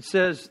 it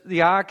says,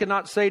 the eye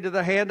cannot say to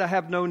the hand, I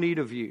have no need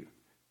of you.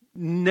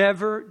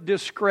 Never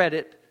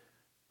discredit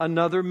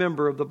another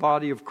member of the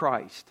body of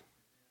Christ.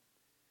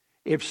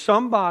 If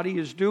somebody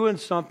is doing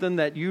something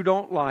that you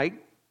don't like,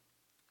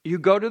 you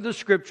go to the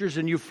Scriptures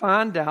and you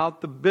find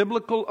out the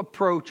biblical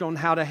approach on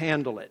how to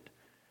handle it.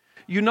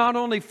 You not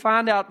only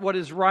find out what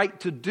is right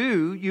to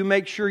do, you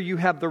make sure you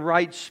have the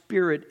right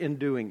spirit in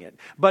doing it.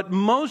 But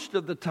most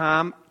of the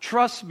time,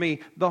 trust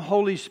me, the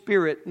Holy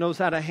Spirit knows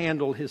how to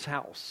handle His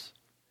house.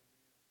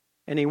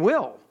 And He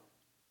will.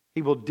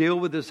 He will deal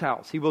with His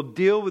house. He will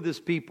deal with His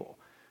people.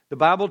 The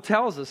Bible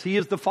tells us He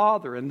is the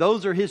Father, and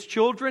those are His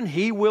children.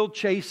 He will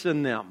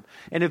chasten them.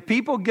 And if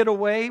people get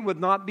away with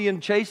not being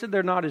chastened,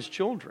 they're not His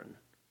children.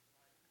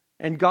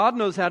 And God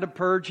knows how to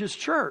purge His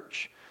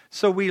church.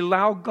 So we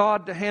allow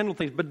God to handle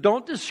things. But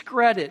don't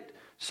discredit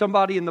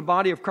somebody in the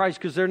body of Christ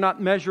because they're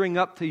not measuring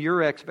up to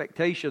your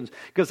expectations.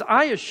 Because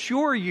I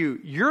assure you,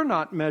 you're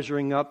not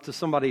measuring up to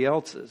somebody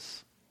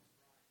else's.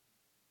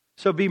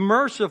 So be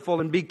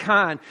merciful and be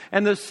kind.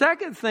 And the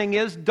second thing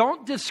is,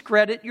 don't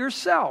discredit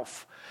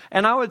yourself.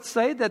 And I would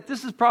say that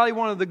this is probably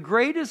one of the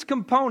greatest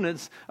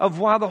components of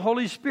why the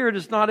Holy Spirit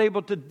is not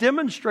able to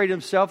demonstrate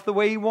Himself the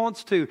way He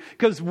wants to.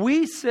 Because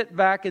we sit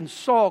back and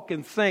sulk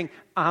and think,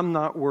 I'm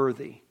not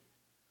worthy.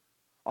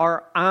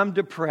 Or I'm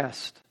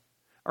depressed.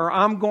 Or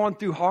I'm going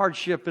through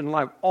hardship in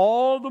life.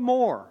 All the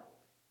more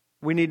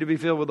we need to be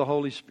filled with the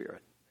Holy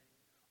Spirit.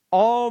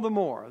 All the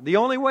more. The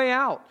only way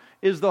out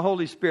is the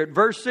Holy Spirit.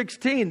 Verse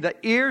 16, the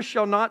ear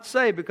shall not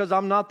say, because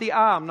I'm not the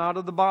eye, I'm not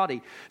of the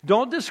body.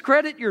 Don't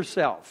discredit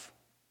yourself.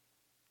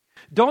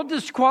 Don't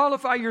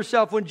disqualify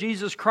yourself when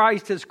Jesus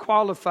Christ has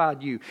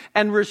qualified you.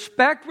 And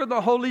respect where the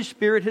Holy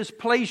Spirit has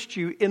placed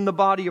you in the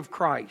body of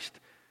Christ.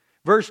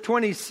 Verse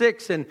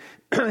 26, and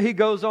he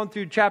goes on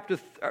through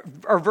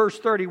verse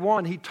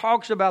 31. He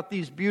talks about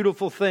these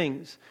beautiful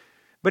things.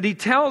 But he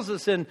tells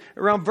us in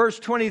around verse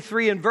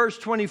 23 and verse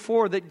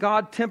 24 that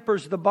God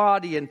tempers the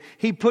body and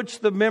He puts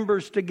the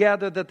members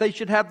together, that they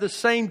should have the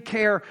same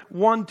care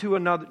one to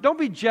another. Don't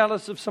be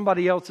jealous of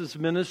somebody else's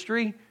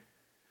ministry.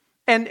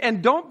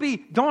 And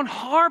don't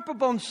harp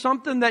upon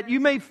something that you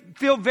may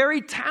feel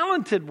very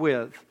talented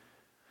with.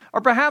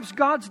 Or perhaps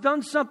God's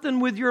done something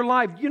with your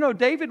life. You know,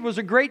 David was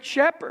a great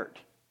shepherd.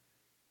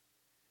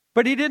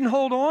 But he didn't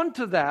hold on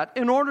to that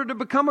in order to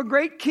become a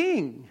great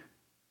king.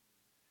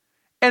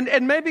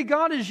 And maybe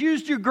God has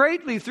used you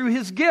greatly through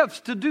His gifts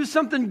to do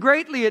something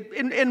greatly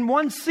in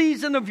one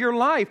season of your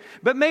life.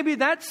 But maybe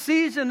that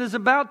season is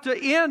about to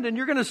end and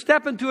you're going to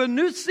step into a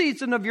new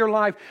season of your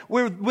life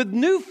with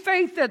new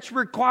faith that's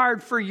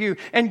required for you.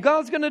 And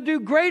God's going to do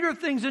greater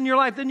things in your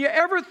life than you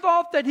ever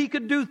thought that He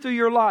could do through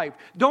your life.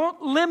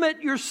 Don't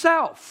limit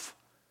yourself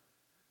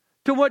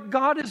to what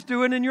God is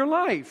doing in your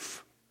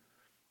life.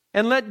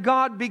 And let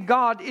God be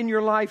God in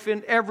your life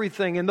in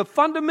everything. And the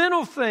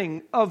fundamental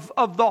thing of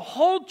the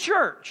whole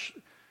church,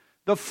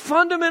 the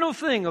fundamental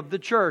thing of the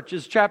church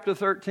is chapter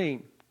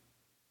 13.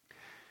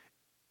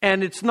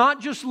 And it's not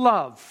just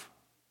love.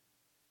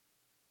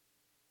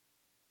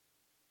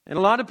 And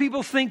a lot of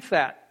people think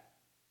that.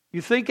 You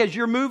think as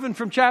you're moving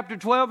from chapter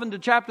 12 into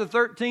chapter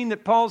 13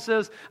 that Paul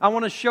says, I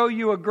want to show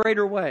you a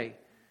greater way.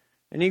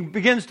 And he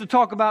begins to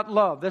talk about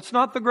love. That's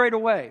not the greater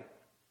way.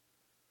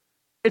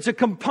 It's a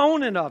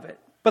component of it.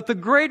 But the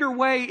greater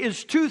way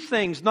is two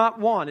things, not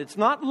one. It's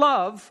not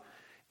love.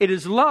 It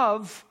is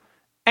love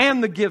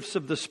and the gifts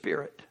of the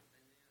Spirit.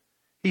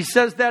 He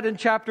says that in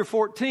chapter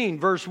 14,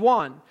 verse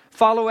 1.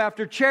 Follow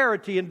after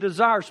charity and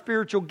desire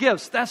spiritual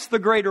gifts. That's the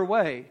greater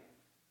way.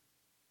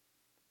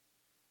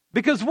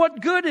 Because what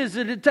good is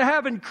it to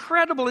have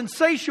incredible,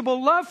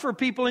 insatiable love for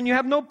people and you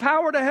have no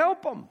power to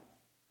help them?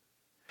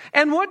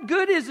 And what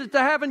good is it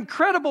to have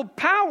incredible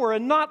power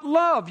and not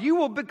love? You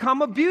will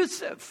become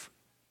abusive.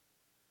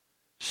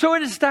 So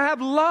it is to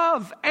have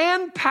love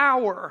and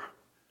power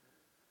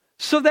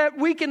so that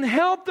we can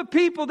help the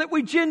people that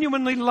we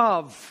genuinely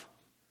love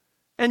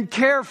and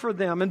care for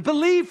them and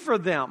believe for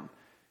them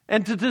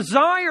and to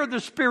desire the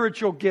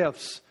spiritual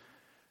gifts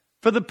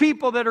for the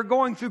people that are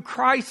going through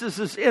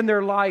crises in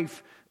their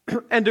life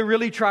and to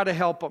really try to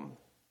help them.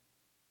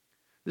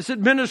 This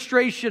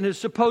administration is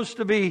supposed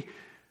to be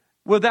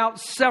without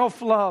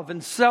self-love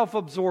and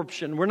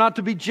self-absorption. We're not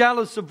to be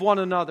jealous of one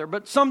another,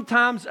 but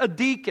sometimes a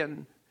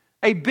deacon,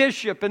 a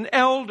bishop, an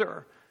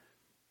elder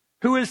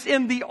who is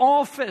in the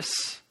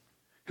office,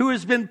 who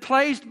has been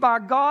placed by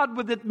God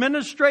with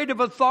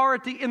administrative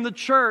authority in the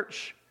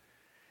church,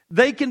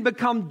 they can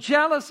become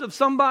jealous of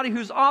somebody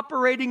who's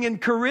operating in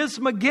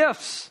charisma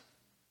gifts.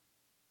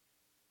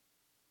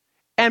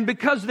 And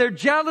because they're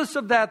jealous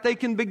of that, they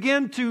can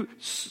begin to,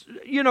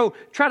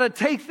 try to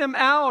take them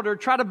out or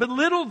try to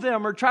belittle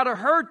them or try to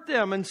hurt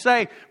them and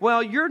say,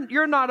 well,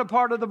 you're not a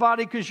part of the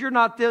body because you're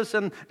not this,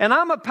 and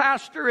I'm a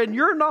pastor and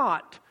you're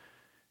not.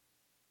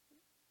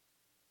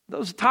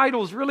 Those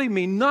titles really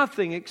mean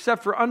nothing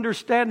except for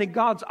understanding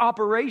God's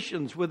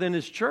operations within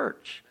His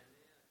church.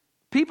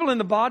 People in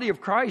the body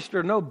of Christ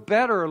are no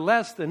better or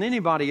less than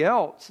anybody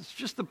else. It's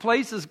just the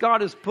places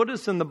God has put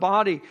us in the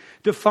body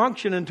to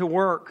function and to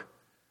work.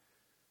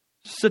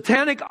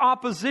 Satanic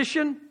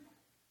opposition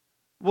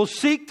will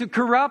seek to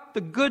corrupt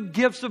the good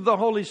gifts of the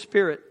Holy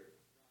Spirit.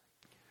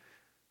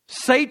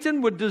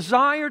 Satan would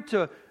desire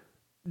to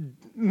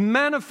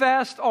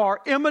manifest or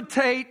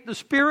imitate the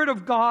Spirit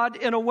of God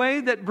in a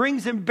way that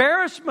brings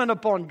embarrassment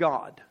upon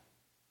God.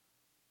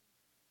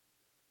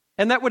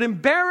 And that would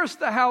embarrass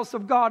the house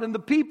of God and the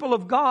people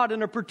of God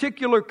in a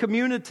particular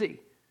community.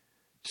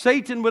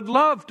 Satan would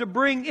love to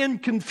bring in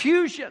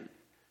confusion.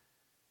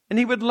 And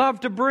he would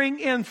love to bring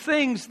in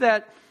things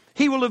that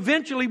he will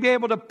eventually be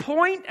able to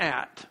point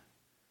at.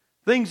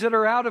 Things that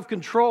are out of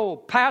control.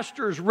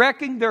 Pastors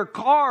wrecking their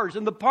cars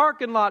in the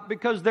parking lot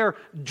because they're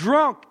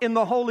drunk in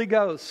the Holy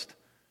Ghost.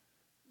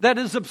 That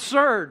is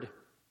absurd.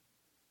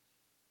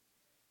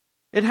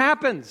 It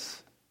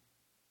happens.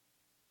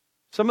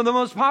 Some of the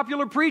most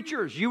popular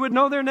preachers, you would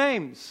know their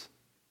names.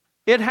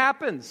 It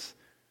happens.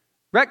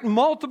 Wrecked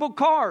multiple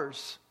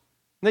cars.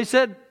 And they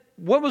said,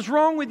 what was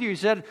wrong with you? He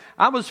said,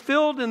 I was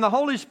filled in the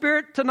Holy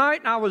Spirit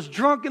tonight and I was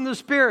drunk in the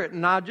Spirit.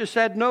 And I just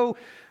had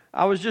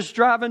I was just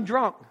driving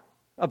drunk.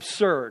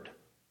 Absurd.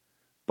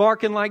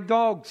 Barking like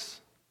dogs.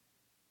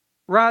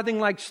 Writhing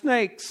like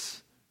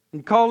snakes.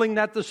 And calling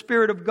that the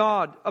Spirit of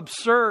God.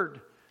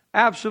 Absurd.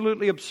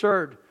 Absolutely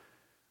absurd.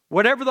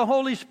 Whatever the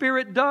Holy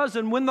Spirit does,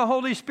 and when the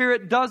Holy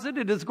Spirit does it,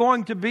 it is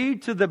going to be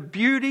to the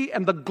beauty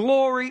and the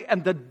glory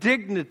and the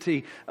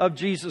dignity of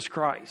Jesus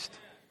Christ.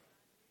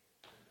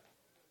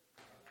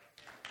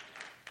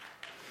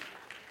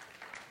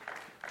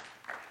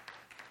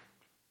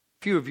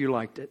 Few of you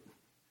liked it.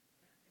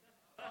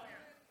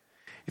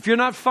 If you're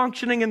not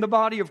functioning in the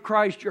body of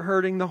Christ, you're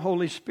hurting the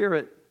Holy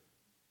Spirit.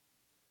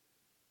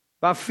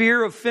 By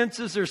fear of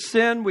offenses or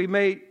sin, we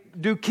may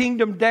do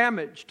kingdom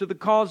damage to the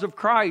cause of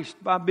Christ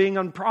by being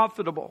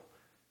unprofitable.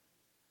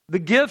 The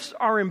gifts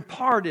are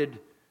imparted,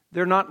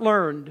 they're not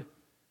learned.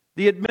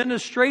 The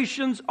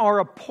administrations are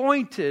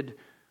appointed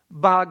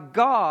by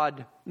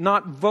God,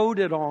 not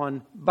voted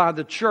on by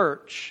the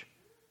church.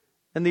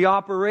 And the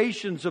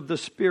operations of the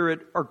Spirit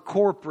are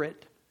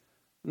corporate,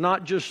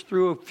 not just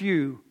through a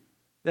few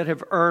that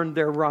have earned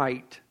their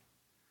right.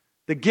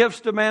 The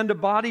gifts demand a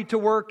body to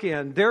work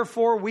in.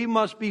 Therefore, we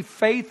must be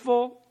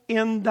faithful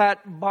in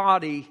that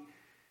body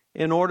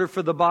in order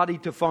for the body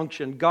to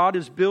function. God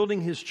is building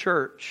His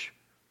church,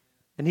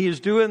 and He is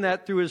doing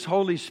that through His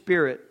Holy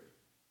Spirit.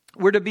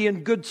 We're to be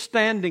in good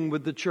standing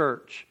with the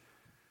church.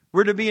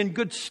 We're to be in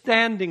good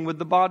standing with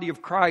the body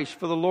of Christ,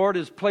 for the Lord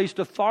has placed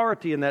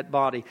authority in that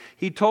body.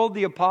 He told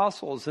the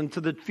apostles and to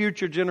the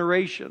future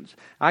generations,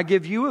 I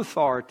give you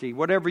authority.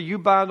 Whatever you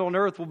bind on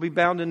earth will be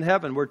bound in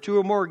heaven. Where two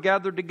or more are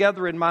gathered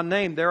together in my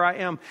name, there I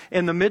am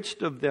in the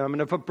midst of them.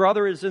 And if a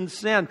brother is in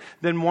sin,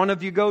 then one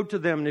of you go to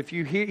them. And if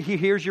he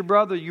hears your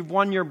brother, you've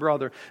won your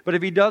brother. But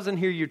if he doesn't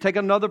hear you, take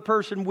another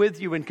person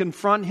with you and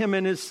confront him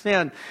in his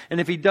sin.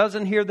 And if he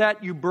doesn't hear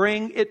that, you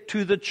bring it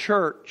to the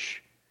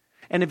church.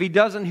 And if he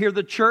doesn't hear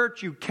the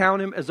church, you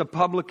count him as a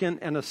publican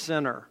and a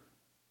sinner.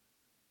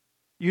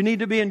 You need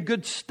to be in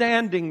good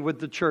standing with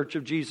the church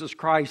of Jesus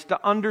Christ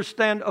to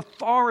understand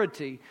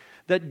authority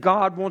that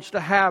God wants to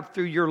have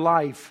through your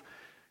life.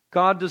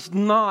 God does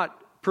not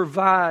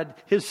provide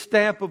His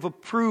stamp of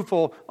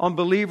approval on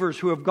believers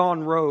who have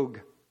gone rogue.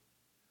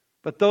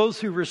 But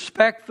those who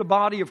respect the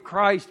body of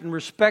Christ and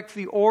respect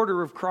the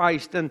order of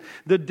Christ and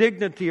the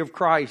dignity of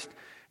Christ.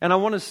 And I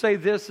want to say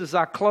this as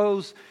I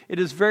close. It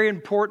is very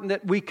important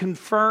that we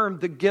confirm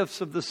the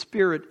gifts of the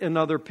Spirit in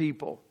other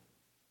people.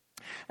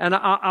 And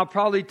I'll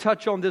probably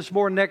touch on this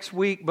more next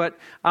week, but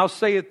I'll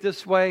say it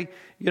this way.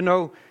 You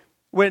know,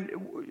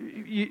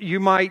 when you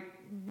might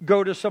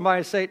go to somebody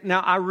and say,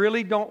 now I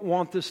really don't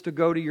want this to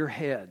go to your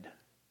head.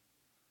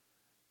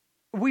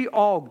 We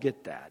all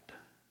get that.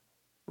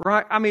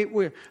 Right? I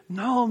mean,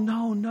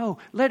 no.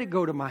 Let it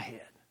go to my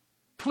head.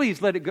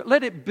 Please let it go.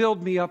 Let it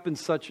build me up in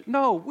such...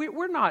 No,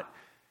 we're not...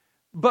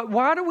 But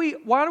why do we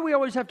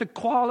always have to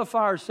qualify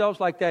ourselves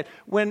like that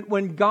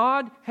when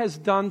God has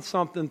done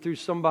something through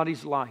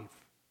somebody's life?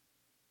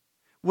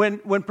 When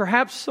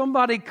perhaps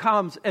somebody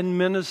comes and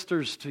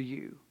ministers to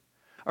you,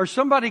 or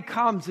somebody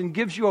comes and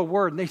gives you a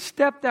word and they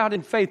stepped out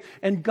in faith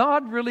and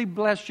God really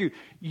blessed you,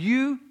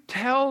 you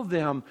tell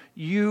them,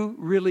 you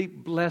really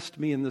blessed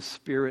me in the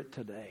Spirit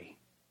today.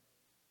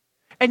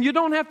 And you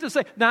don't have to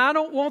say, now I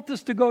don't want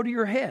this to go to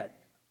your head.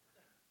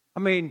 I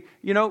mean,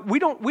 you know, we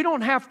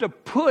don't have to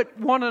put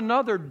one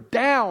another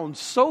down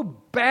so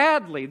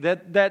badly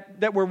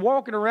that we're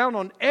walking around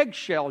on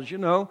eggshells, you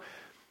know.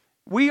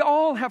 We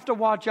all have to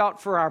watch out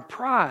for our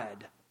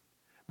pride.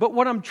 But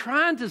what I'm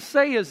trying to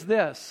say is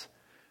this.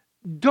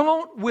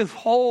 Don't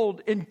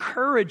withhold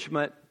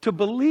encouragement to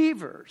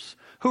believers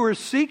who are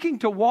seeking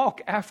to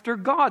walk after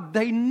God.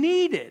 They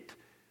need it.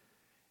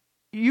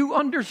 You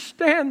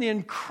understand the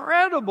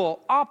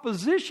incredible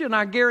opposition.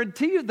 I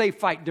guarantee you they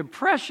fight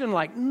depression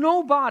like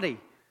nobody.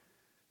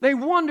 They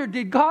wonder,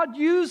 did God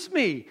use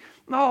me?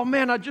 Oh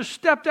man, I just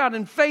stepped out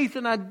in faith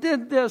and I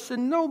did this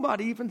and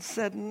nobody even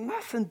said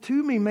nothing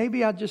to me.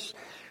 Maybe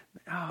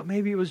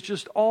it was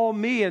just all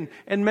me, and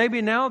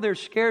maybe now they're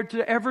scared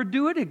to ever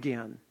do it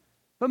again.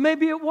 But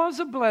maybe it was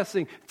a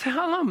blessing.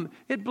 Tell them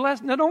it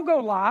blessed. Now don't go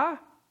lie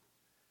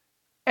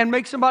and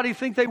make somebody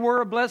think they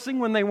were a blessing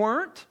when they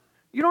weren't.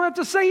 You don't have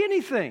to say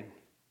anything.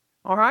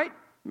 All right?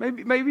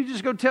 Maybe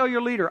just go tell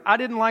your leader, I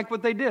didn't like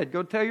what they did.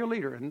 Go tell your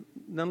leader and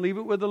then leave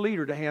it with the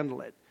leader to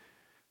handle it.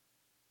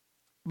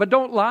 But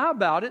don't lie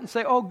about it and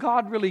say, oh,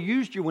 God really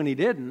used you when he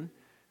didn't.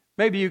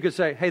 Maybe you could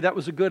say, hey, that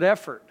was a good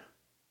effort.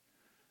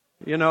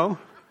 You know?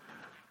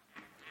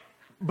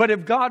 But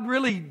if God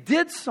really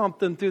did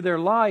something through their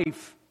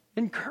life,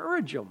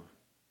 encourage them.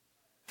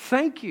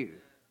 Thank you.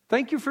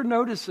 Thank you for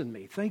noticing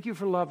me. Thank you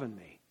for loving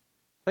me.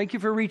 Thank you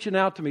for reaching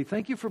out to me.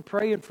 Thank you for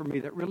praying for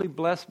me. That really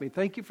blessed me.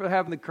 Thank you for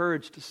having the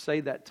courage to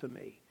say that to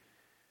me.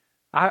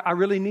 I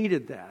really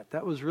needed that.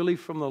 That was really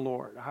from the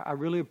Lord. I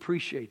really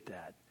appreciate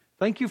that.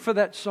 Thank you for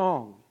that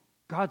song.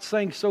 God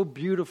sang so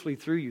beautifully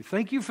through you.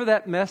 Thank you for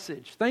that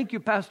message. Thank you,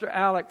 Pastor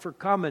Alec, for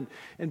coming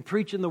and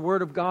preaching the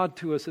Word of God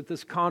to us at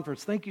this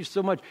conference. Thank you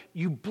so much.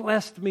 You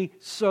blessed me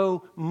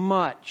so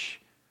much.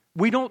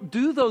 We don't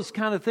do those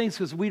kind of things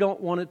because we don't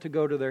want it to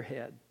go to their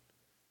head.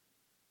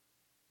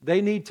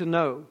 They need to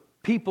know.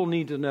 People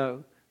need to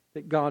know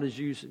that God is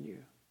using you.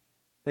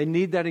 They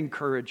need that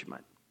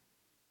encouragement.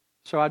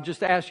 So I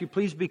just ask you,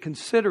 please be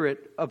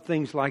considerate of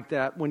things like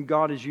that when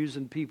God is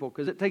using people,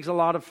 because it takes a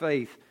lot of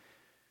faith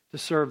to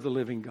serve the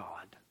living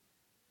God.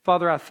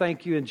 Father, I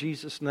thank you in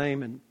Jesus'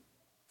 name, and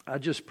I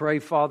just pray,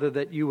 Father,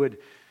 that you would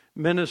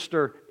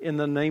minister in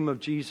the name of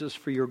Jesus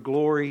for your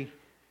glory.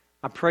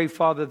 I pray,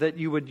 Father, that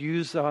you would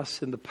use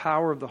us in the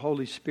power of the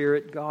Holy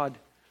Spirit, God.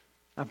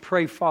 I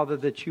pray, Father,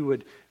 that you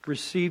would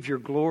receive your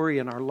glory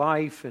in our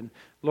life. And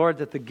Lord,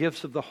 that the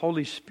gifts of the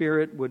Holy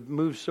Spirit would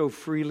move so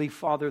freely,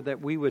 Father,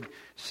 that we would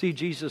see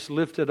Jesus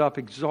lifted up,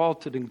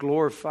 exalted, and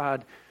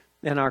glorified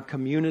in our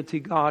community,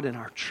 God, in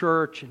our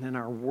church, and in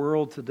our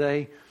world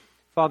today.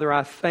 Father,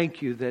 I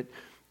thank you that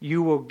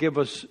you will give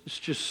us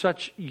just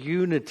such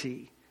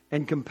unity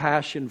and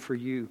compassion for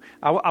you.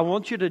 I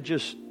want you to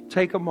just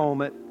take a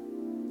moment.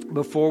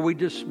 Before we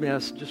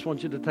dismiss, just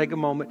want you to take a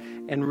moment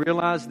and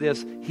realize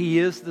this. He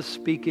is the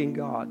speaking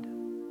God.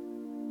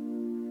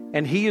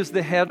 And He is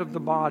the head of the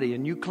body.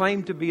 And you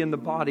claim to be in the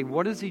body.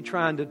 What is He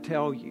trying to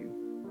tell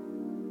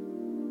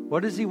you?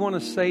 What does He want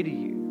to say to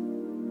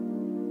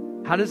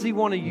you? How does He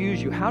want to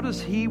use you? How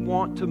does He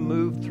want to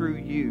move through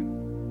you?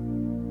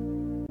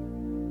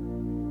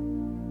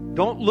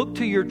 Don't look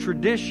to your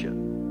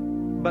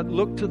tradition, but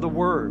look to the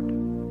Word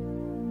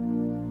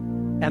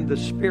and the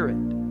Spirit.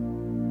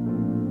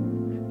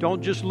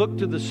 Don't just look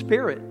to the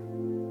Spirit,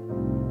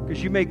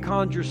 because you may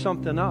conjure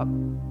something up.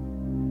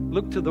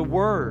 Look to the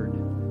Word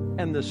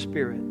and the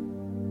Spirit.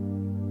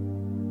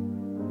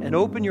 And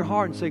open your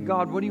heart and say,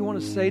 God, what do you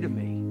want to say to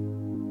me?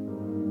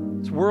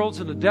 This world's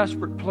in a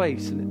desperate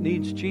place, and it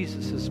needs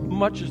Jesus as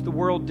much as the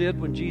world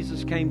did when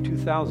Jesus came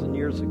 2,000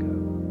 years ago.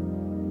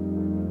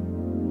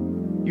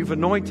 You've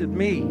anointed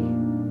me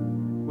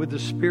with the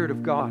Spirit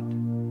of God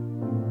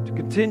to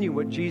continue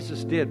what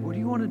Jesus did. What do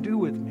you want to do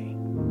with me?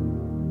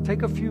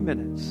 Take a few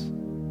minutes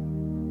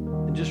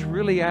and just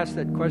really ask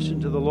that question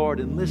to the Lord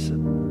and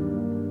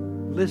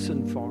listen.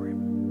 Listen for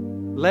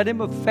Him. Let Him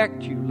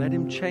affect you. Let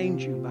Him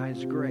change you by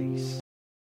His grace.